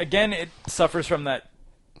 Like, again, it suffers from that...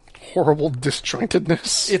 horrible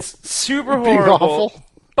disjointedness. It's super Being horrible, awful.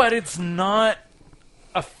 but it's not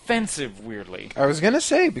offensive, weirdly. I was going to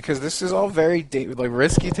say, because this is all very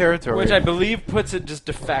risky territory. Which I believe puts it just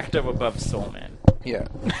de facto above Soul Man. Yeah.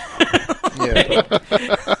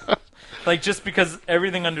 Yeah. Like, just because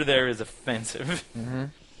everything under there is offensive.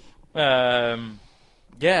 Mm-hmm.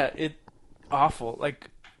 Yeah, awful. Like,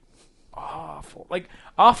 awful. Like,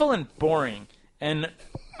 awful and boring. And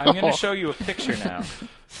I'm going to show you a picture now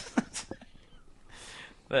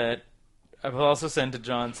that I will also send to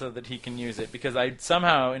John so that he can use it. Because I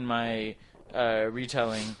somehow, in my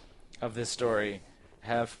retelling of this story,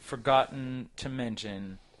 have forgotten to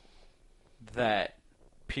mention that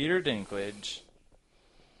Peter Dinklage,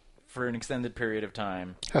 for an extended period of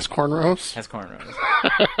time, Has cornrows.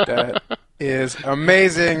 That is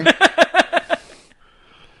amazing.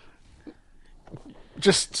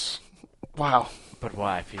 Just, wow. But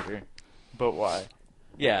why, Peter? But why?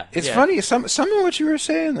 Yeah. It's yeah. funny. Some of what you were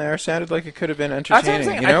saying there sounded like it could have been That's what I'm entertaining,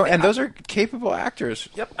 saying. you know? And those are capable actors.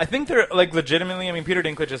 Yep. I think they're, like, legitimately, I mean, Peter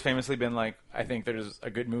Dinklage has famously been like, I think there's a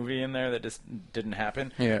good movie in there that just didn't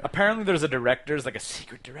happen. Yeah. Apparently there's a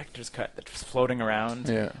secret director's cut that's floating around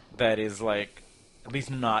that is, like, at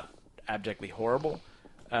least not abjectly horrible.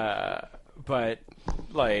 But,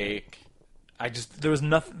 like there was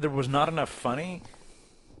not enough funny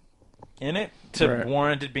in it to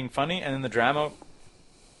warrant it being funny, and then the drama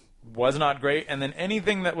was not great, and then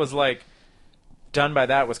anything that was like done by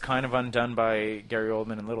that was kind of undone by Gary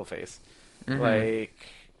Oldman and Littleface. Like,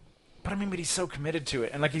 but I mean, but he's so committed to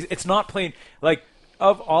it, and like it's not played like.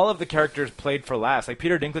 Of all of the characters played for laughs, like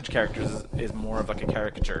Peter Dinklage characters is more of like a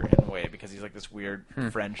caricature in a way, because he's like this weird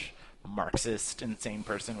French Marxist insane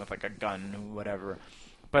person with like a gun, whatever.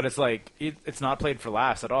 But it's like it's not played for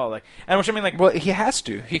laughs at all. Like, and which I mean, like, well, he has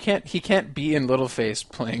to. He can't be in Littleface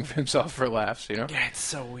playing himself for laughs. You know? Yeah, it's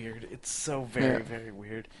so weird. It's so very very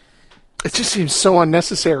weird. It just seems so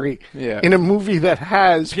unnecessary in a movie that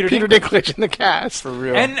has Peter Dinklage in the cast. For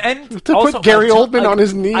real. And to also, put Gary Oldman on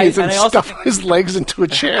his knees and stuff his legs into a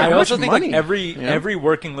chair. I also think like every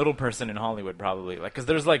working little person in Hollywood probably, like, because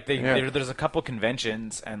there's like there's a couple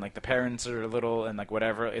conventions and like the parents are little and like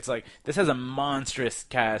whatever. It's like this has a monstrous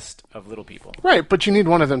cast of little people. Right, but you need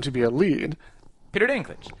one of them to be a lead. Peter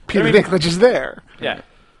Dinklage. Dinklage is there. Yeah.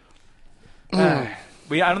 I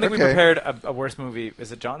don't think we prepared a worse movie.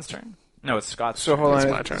 Is it John's turn? No, it's Scott's turn. Hold on.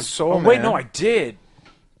 It's my turn. Soul Man. Wait, no, I did.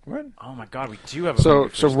 What? Oh my God, we do have a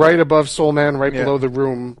movie. So right above Soul Man, right below The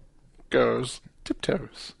Room, goes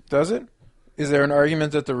Tiptoes. Does it? Is there an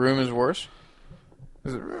argument that The Room is worse?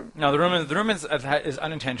 Is it? No, The Room is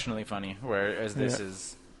unintentionally funny, whereas this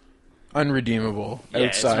is unredeemable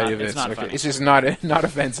it's outside of it. It's not funny. It's just not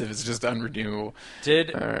offensive. It's just unredeemable.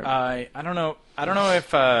 I don't know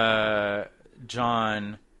if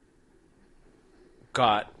John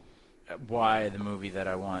got why the movie that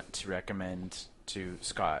I want to recommend to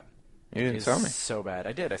Scott is tell me. So bad.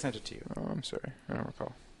 I did. I sent it to you. Oh, I'm sorry. I don't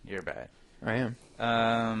recall. You're bad. I am.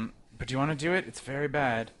 But do you want to do it? It's very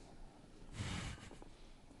bad.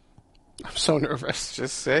 I'm so nervous.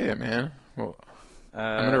 Just say it, man. Well,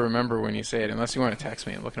 I'm going to remember when you say it, unless you want to text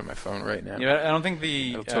me. I'm looking at my phone right now. Yeah, I don't think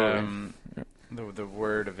the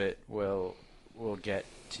word of it will get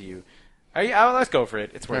to you. Let's go for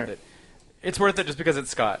it. It's worth it. It's worth it just because it's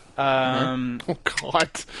Scott. Oh, God.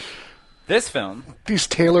 This film... These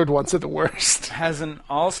tailored ones are the worst. ...has an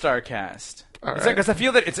all-star cast. Because right. I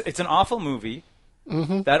feel that it's an awful movie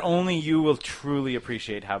that only you will truly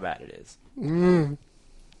appreciate how bad it is.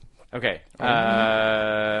 Okay.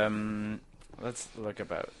 Let's look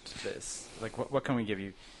about this. Like, what can we give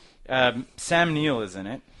you? Sam Neill is in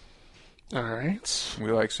it. All right.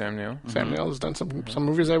 We like Sam Neill. Sam Neill has done some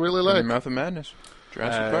movies I really like. Mouth of Madness.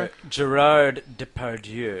 Jurassic Park. Gerard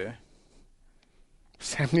Depardieu.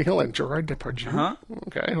 Sam Neill and Gerard Depardieu. Uh-huh.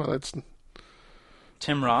 Okay, well that's...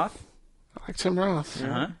 Tim Roth. I like Tim Roth.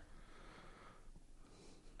 Uh-huh.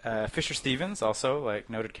 Fisher Stevens, also, like,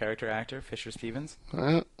 noted character actor, Fisher Stevens.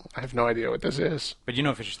 I have no idea what this is. But you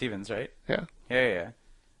know Fisher Stevens, right? Yeah. Yeah.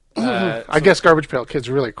 I guess Garbage Pail Kid's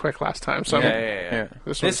really quick last time. So yeah.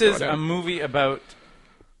 This is a movie about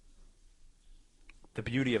the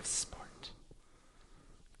beauty of sport.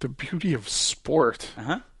 The beauty of sport?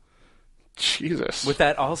 Uh-huh. Jesus. With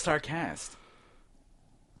that all-star cast.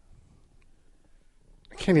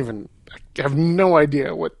 I have no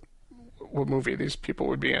idea what movie these people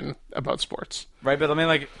would be in about sports. Right, but I mean,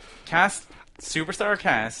 like, superstar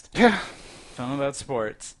cast. Yeah. Film about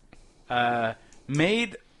sports.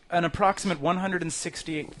 Made an approximate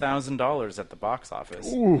 $168,000 at the box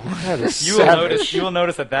office. Ooh, that is savage. You will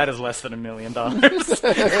notice that is less than $1 million.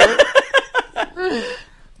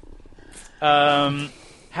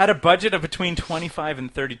 Had a budget of between $25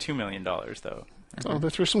 and $32 million, though. Oh, they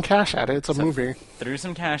threw some cash at it. It's a movie. Threw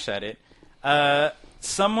some cash at it.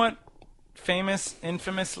 Somewhat famous,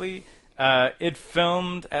 infamously, it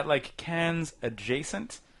filmed at, like, Cannes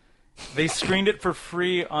adjacent. They screened it for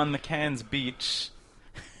free on the Cannes beach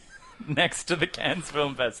next to the Cannes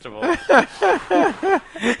Film Festival.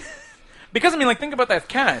 Because, I mean, like, think about that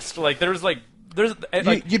cast. Like,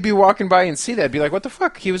 you'd be walking by and see that, be like, "What the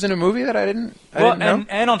fuck? He was in a movie that I didn't know."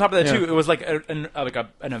 And on top of that too, it was like an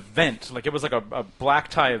event. Like, it was like a black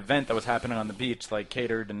tie event that was happening on the beach, like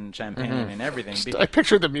catered and champagne and everything. I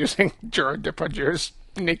pictured them using Gerard Depardieu's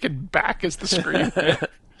naked back as the screen.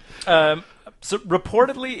 So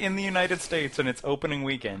reportedly in the United States in its opening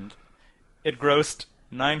weekend, it grossed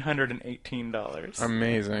 $918.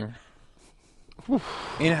 Amazing.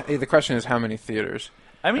 The question is how many theaters?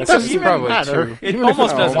 I mean, it probably matter. It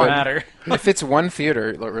almost doesn't matter. If it's one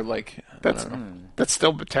theater, or like that's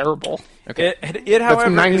still terrible. Okay. It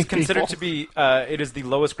however, is considered to be it is the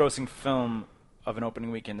lowest grossing film of an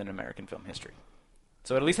opening weekend in American film history.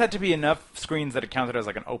 So it at least had to be enough screens that it counted as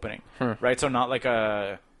like an opening, right? So not like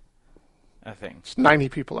a thing. 90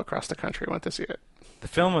 people across the country went to see it. The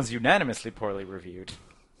film was unanimously poorly reviewed.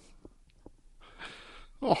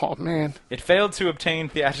 Oh, man. It failed to obtain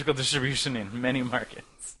theatrical distribution in many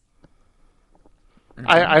markets.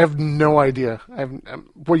 I have no idea.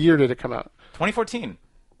 What year did it come out? 2014.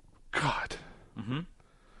 God.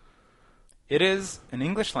 It is an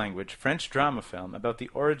English-language French drama film about the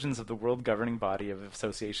origins of the world governing body of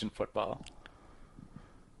association football.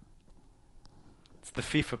 It's the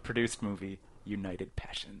FIFA-produced movie United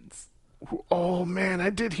Passions. Oh, man,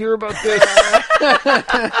 I did hear about this.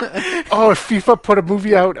 Oh, FIFA put a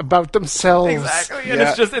movie out about themselves. Exactly, and Yeah.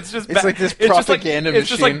 it's just like this propaganda It's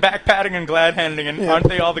just like machine. backpatting and glad handing, and aren't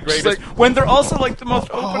they all the greatest? like- when they're also like the most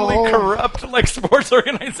openly corrupt like sports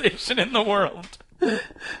organization in the world.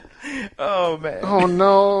 Oh man. Oh,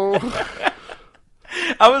 no.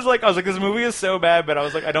 I was like, this movie is so bad, but I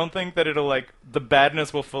was like, I don't think that it'll like the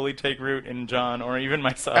badness will fully take root in John or even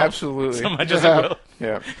myself. Absolutely. So much as Yeah. it will.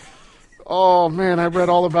 Yeah. Oh, man, I read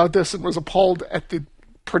all about this and was appalled at the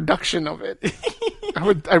production of it.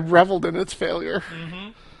 I reveled in its failure.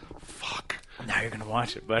 Fuck. Now you're gonna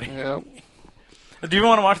watch it, buddy. Yeah. Do you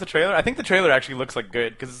want to watch the trailer? I think the trailer actually looks like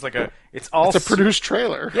good because it's like it's It's a produced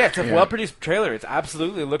trailer. Yeah, it's a well-produced trailer. It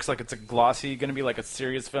absolutely looks like it's a glossy, going to be like a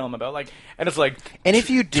serious film about like, and it's like, And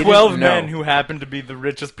if you didn't 12 know- men who happen to be the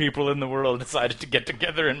richest people in the world decided to get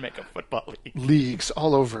together and make a football league. Leagues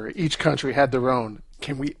all over. Each country had their own.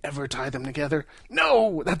 Can we ever tie them together?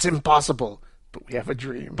 No, that's impossible. But we have a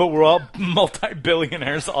dream. But we're all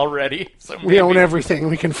multi-billionaires already, so We own everything.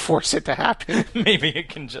 We can force it to happen. maybe it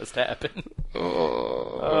can just happen.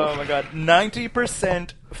 Oh my god,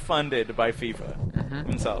 90% funded by FIFA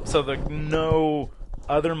themselves. So no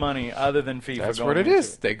other money other than FIFA. That's going what it into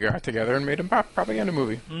is. They got together and made a propaganda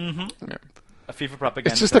movie. A FIFA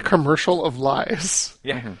propaganda. It's just a film. commercial of lies.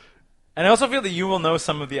 Yeah. And I also feel that you will know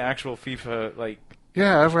some of the actual FIFA, like...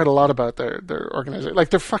 Yeah, I've read a lot about their organization.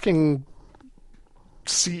 Like, their fucking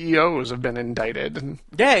CEOs have been indicted. And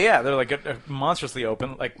Yeah, they're like a monstrously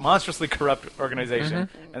open, like monstrously corrupt organization,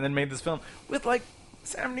 and then made this film with, like,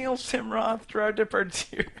 Sam Neill, Tim Roth, Gerard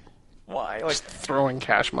Depardieu. Why? Like, throwing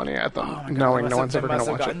cash money at them, oh my God, knowing no they one's ever going must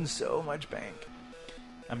to have watch gotten it. so much bank.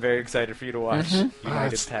 I'm very excited for you to watch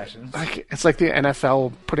United it's Passions. Like, it's like the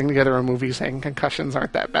NFL putting together a movie saying concussions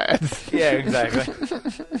aren't that bad. Yeah, exactly.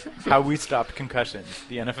 How we stopped concussions.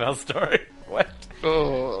 The NFL story. What?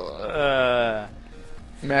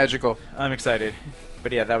 Magical. I'm excited.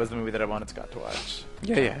 But yeah, that was the movie that I wanted Scott to watch.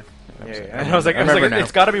 Yeah. Yeah. And I was like, remember now.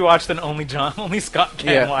 it's got to be watched, and only Scott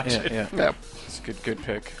can watch it. Yeah. Yep. It's a good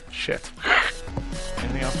pick. Shit.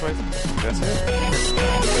 Anything else, boys? That's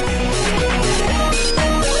it.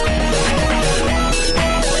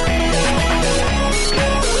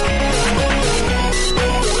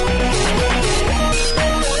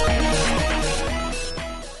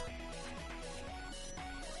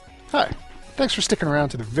 Hi. Thanks for sticking around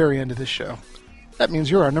to the very end of this show. That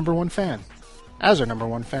means you're our number one fan. As our number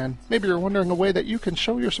one fan, maybe you're wondering a way that you can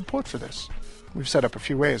show your support for this. We've set up a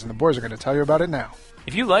few ways, and the boys are going to tell you about it now.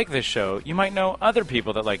 If you like this show, you might know other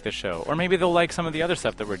people that like this show, or maybe they'll like some of the other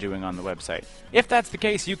stuff that we're doing on the website. If that's the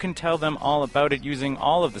case, you can tell them all about it using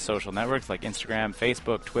all of the social networks like Instagram,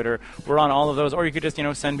 Facebook, Twitter. We're on all of those, or you could just,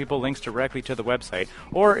 send people links directly to the website.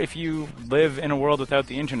 Or if you live in a world without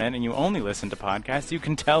the internet and you only listen to podcasts, you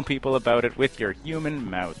can tell people about it with your human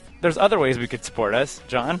mouth. There's other ways we could support us.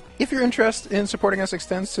 John? If your interest in supporting us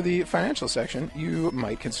extends to the financial section, you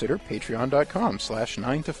might consider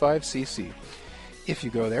patreon.com/9to5cc. If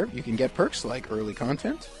you go there, you can get perks like early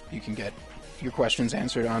content, you can get your questions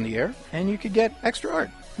answered on the air, and you could get extra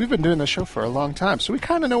art. We've been doing this show for a long time, so we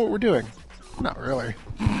kind of know what we're doing. Not really.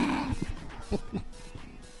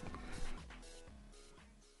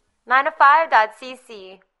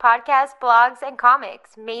 9to5.cc. Podcasts, blogs, and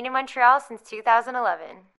comics. Made in Montreal since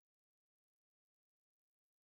 2011.